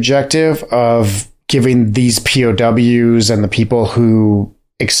to the objective of giving these POWs and the people who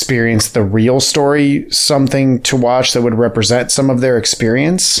experienced the real story something to watch that would represent some of their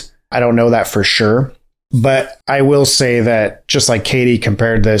experience. I don't know that for sure. But I will say that just like Katie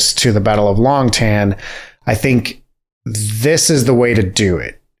compared this to the Battle of Longtan, I think this is the way to do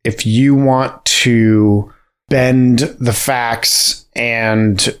it. If you want to bend the facts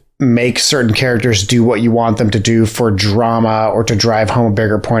and make certain characters do what you want them to do for drama or to drive home a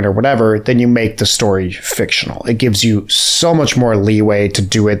bigger point or whatever, then you make the story fictional. It gives you so much more leeway to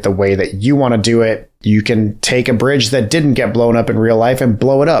do it the way that you want to do it. You can take a bridge that didn't get blown up in real life and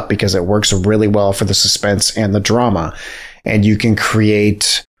blow it up because it works really well for the suspense and the drama. And you can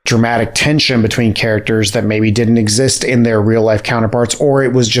create dramatic tension between characters that maybe didn't exist in their real life counterparts, or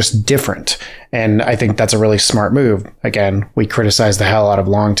it was just different. And I think that's a really smart move. Again, we criticize the hell out of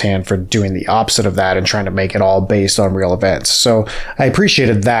Longtan for doing the opposite of that and trying to make it all based on real events. So I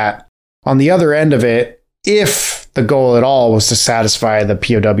appreciated that. On the other end of it, if the goal at all was to satisfy the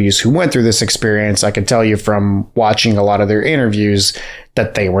POWs who went through this experience, I can tell you from watching a lot of their interviews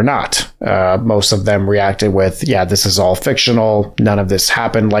that they were not. Most of them reacted with, yeah, this is all fictional. None of this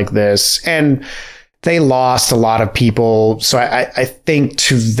happened like this. And they lost a lot of people. So I think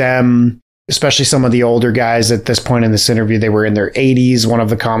to them, especially some of the older guys at this point in this interview, they were in their 80s. One of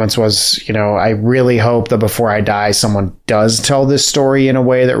the comments was, I really hope that before I die, someone does tell this story in a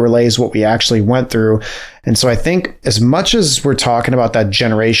way that relays what we actually went through. And so I think as much as we're talking about that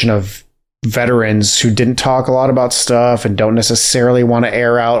generation of veterans who didn't talk a lot about stuff and don't necessarily want to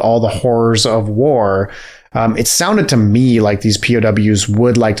air out all the horrors of war, it sounded to me like these POWs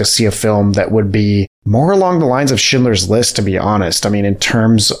would like to see a film that would be more along the lines of Schindler's List, to be honest. I mean, in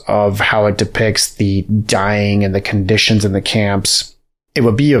terms of how it depicts the dying and the conditions in the camps, it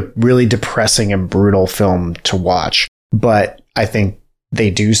would be a really depressing and brutal film to watch. But I think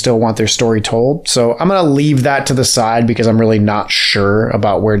they do still want their story told. So I'm going to leave that to the side because I'm really not sure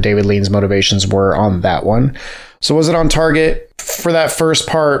about where David Lean's motivations were on that one. So was it on target for that first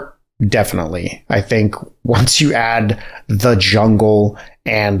part? Definitely. I think once you add the jungle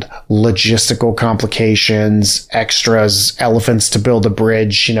and logistical complications, extras, elephants to build a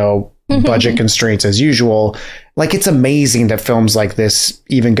bridge, budget constraints as usual, like it's amazing that films like this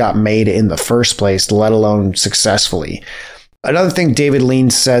even got made in the first place, let alone successfully. Another thing David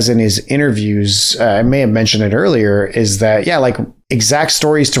Lean says in his interviews, I may have mentioned it earlier, is that, like exact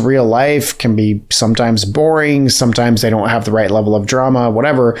stories to real life can be sometimes boring. Sometimes they don't have the right level of drama,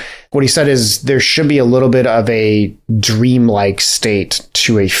 whatever. What he said is there should be a little bit of a dreamlike state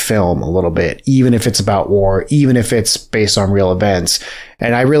to a film, a little bit, even if it's about war, even if it's based on real events.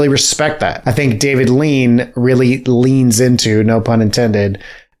 And I really respect that. I think David Lean really leans into, no pun intended,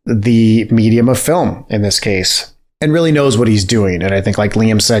 the medium of film in this case, and really knows what he's doing. And I think, like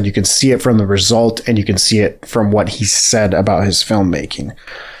Liam said, you can see it from the result and you can see it from what he said about his filmmaking.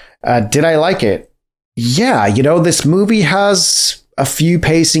 Did I like it? Yeah, this movie has a few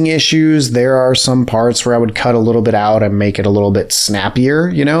pacing issues. There are some parts where I would cut a little bit out and make it a little bit snappier.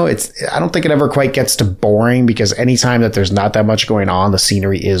 I don't think it ever quite gets to boring, because anytime that there's not that much going on, the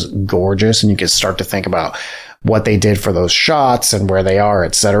scenery is gorgeous and you can start to think about what they did for those shots and where they are,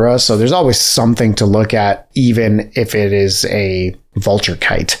 etc. So there's always something to look at, even if it is a vulture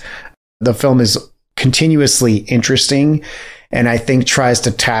kite. The film is continuously interesting, and I think tries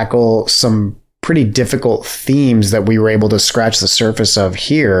to tackle some pretty difficult themes that we were able to scratch the surface of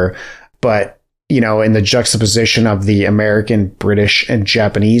here. But, in the juxtaposition of the American, British, and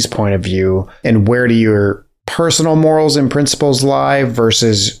Japanese point of view, and where do your personal morals and principles lie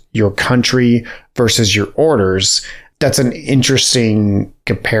versus your country versus your orders, that's an interesting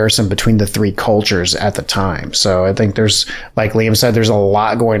comparison between the three cultures at the time. So I think there's, like Liam said, there's a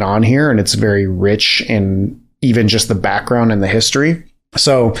lot going on here, and it's very rich in even just the background and the history.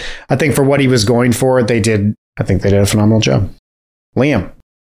 So I think for what he was going for, I think they did a phenomenal job. Liam.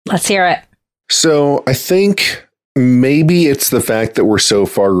 Let's hear it. So I think maybe it's the fact that we're so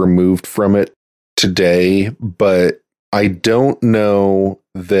far removed from it today, but I don't know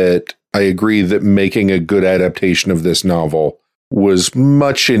that I agree that making a good adaptation of this novel was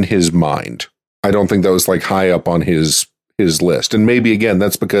much in his mind. I don't think that was like high up on his list. And maybe, again,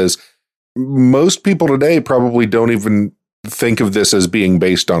 that's because most people today probably don't even think of this as being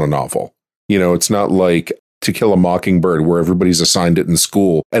based on a novel. It's not like To Kill a Mockingbird, where everybody's assigned it in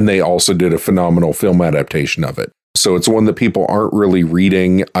school and they also did a phenomenal film adaptation of it. So it's one that people aren't really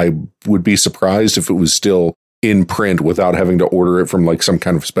reading. I would be surprised if it was still in print without having to order it from like some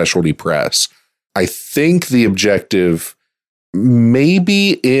kind of specialty press. I think the objective,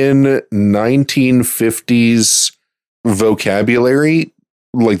 maybe in 1950s vocabulary,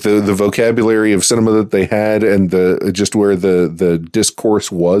 like the vocabulary of cinema that they had and just where the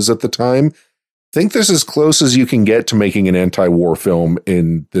discourse was at the time, I think this is as close as you can get to making an anti-war film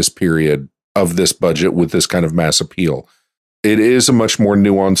in this period of this budget with this kind of mass appeal. It is a much more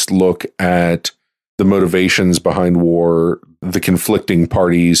nuanced look at the motivations behind war, the conflicting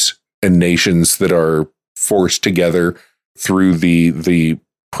parties and nations that are forced together through the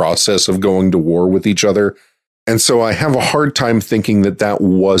process of going to war with each other. And so I have a hard time thinking that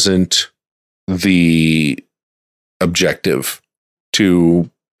wasn't the objective, to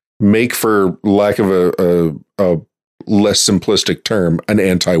make, for lack of a less simplistic term, an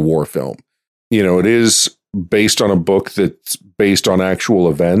anti-war film. It is based on a book that's based on actual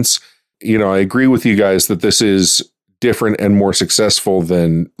events. I agree with you guys that this is different and more successful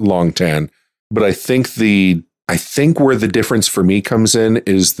than Long Tan, but I think where the difference for me comes in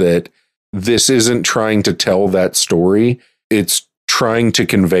is that this isn't trying to tell that story. It's trying to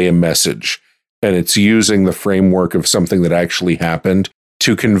convey a message, and it's using the framework of something that actually happened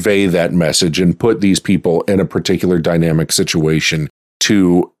to convey that message and put these people in a particular dynamic situation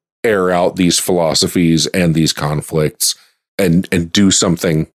to air out these philosophies and these conflicts and do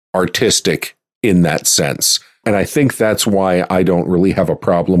something artistic in that sense. And I think that's why I don't really have a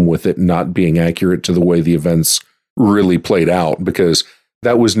problem with it not being accurate to the way the events really played out, because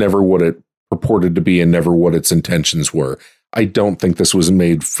that was never what it purported to be and never what its intentions were. I don't think this was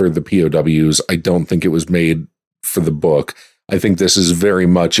made for the POWs. I don't think it was made for the book. I think this is very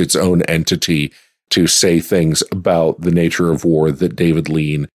much its own entity to say things about the nature of war that David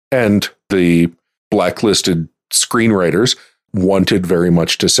Lean and the blacklisted screenwriters wanted very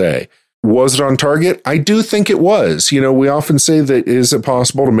much to say. Was it on target? I do think it was. We often say that, is it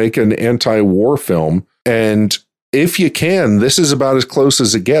possible to make an anti-war film? And if you can, this is about as close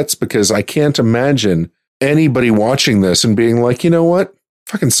as it gets, because I can't imagine anybody watching this and being like, you know what?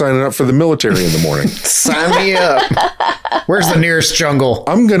 Fucking signing up for the military in the morning. Sign me up. Where's the nearest jungle?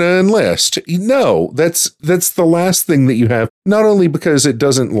 I'm going to enlist. No, that's the last thing that you have. Not only because it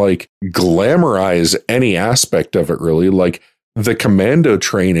doesn't like glamorize any aspect of it really, like the commando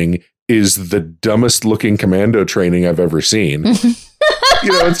training is the dumbest looking commando training I've ever seen.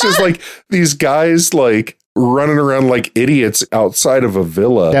 It's just like these guys like running around like idiots outside of a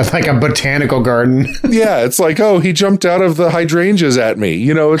villa. That's like a botanical garden. Yeah, it's like, oh, he jumped out of the hydrangeas at me.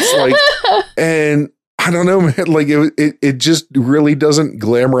 You know, it's like, and I don't know, man, like it just really doesn't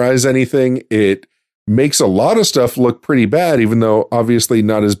glamorize anything. It makes a lot of stuff look pretty bad, even though obviously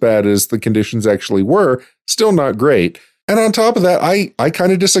not as bad as the conditions actually were. Still not great. And on top of that, I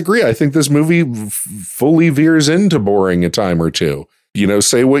kind of disagree. I think this movie fully veers into boring a time or two. You know,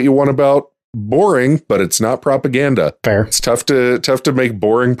 say what you want about boring, but it's not propaganda. Fair. It's tough to make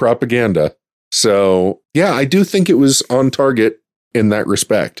boring propaganda. So yeah, I do think it was on target in that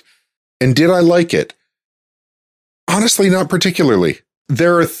respect. And did I like it? Honestly, not particularly.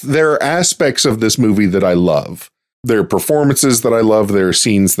 There are aspects of this movie that I love. There are performances that I love. There are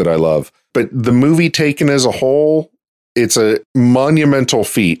scenes that I love. But the movie taken as a whole, it's a monumental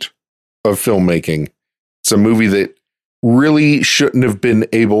feat of filmmaking. It's a movie that really shouldn't have been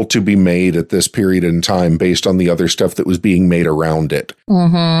able to be made at this period in time based on the other stuff that was being made around it.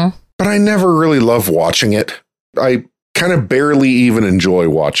 Mm-hmm. But I never really love watching it. I kind of barely even enjoy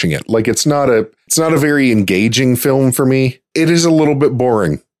watching it. Like it's not a very engaging film for me. It is a little bit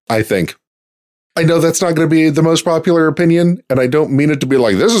boring, I think. I know that's not going to be the most popular opinion, and I don't mean it to be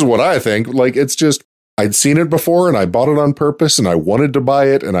like, this is what I think. Like, it's just, I'd seen it before and I bought it on purpose and I wanted to buy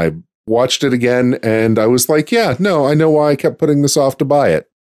it and I watched it again and I was like, yeah, no, I know why I kept putting this off to buy it.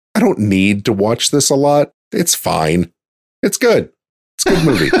 I don't need to watch this a lot. It's fine. It's good. It's a good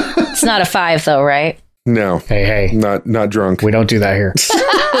movie. It's not a 5 though, right? No. Hey. Not drunk. We don't do that here.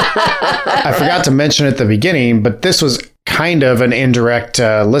 I forgot to mention at the beginning, but this was kind of an indirect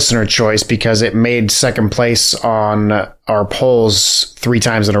listener choice because it made second place on our polls 3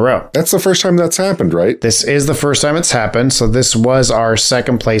 times in a row. That's the first time that's happened, right? This is the first time it's happened. So this was our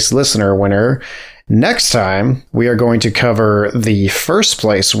second place listener winner. Next time, we are going to cover the first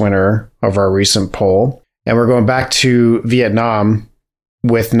place winner of our recent poll. And we're going back to Vietnam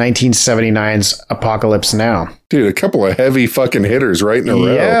with 1979's Apocalypse Now. Dude, a couple of heavy fucking hitters right in a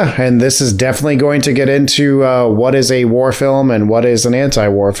row. Yeah, and this is definitely going to get into what is a war film and what is an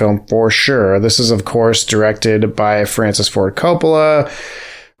anti-war film for sure. This is, of course, directed by Francis Ford Coppola,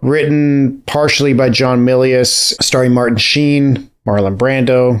 written partially by John Milius, starring Martin Sheen, Marlon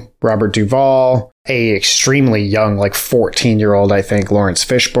Brando, Robert Duvall, a extremely young, like 14-year-old, I think, Lawrence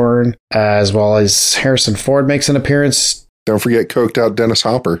Fishburne, as well as Harrison Ford makes an appearance. Don't forget coked out Dennis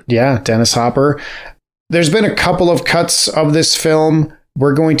Hopper. Yeah, Dennis Hopper. There's been a couple of cuts of this film.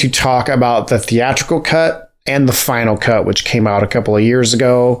 We're going to talk about the theatrical cut and the final cut, which came out a couple of years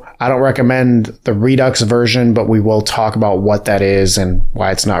ago. I don't recommend the Redux version, but we will talk about what that is and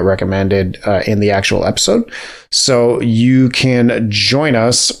why it's not recommended in the actual episode. So you can join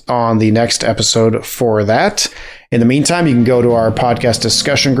us on the next episode for that. In the meantime, you can go to our podcast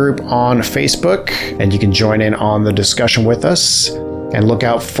discussion group on Facebook, and you can join in on the discussion with us. And look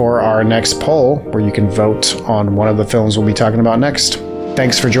out for our next poll, where you can vote on one of the films we'll be talking about next.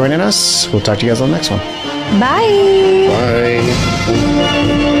 Thanks for joining us. We'll talk to you guys on the next one. Bye.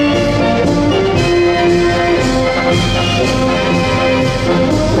 Bye.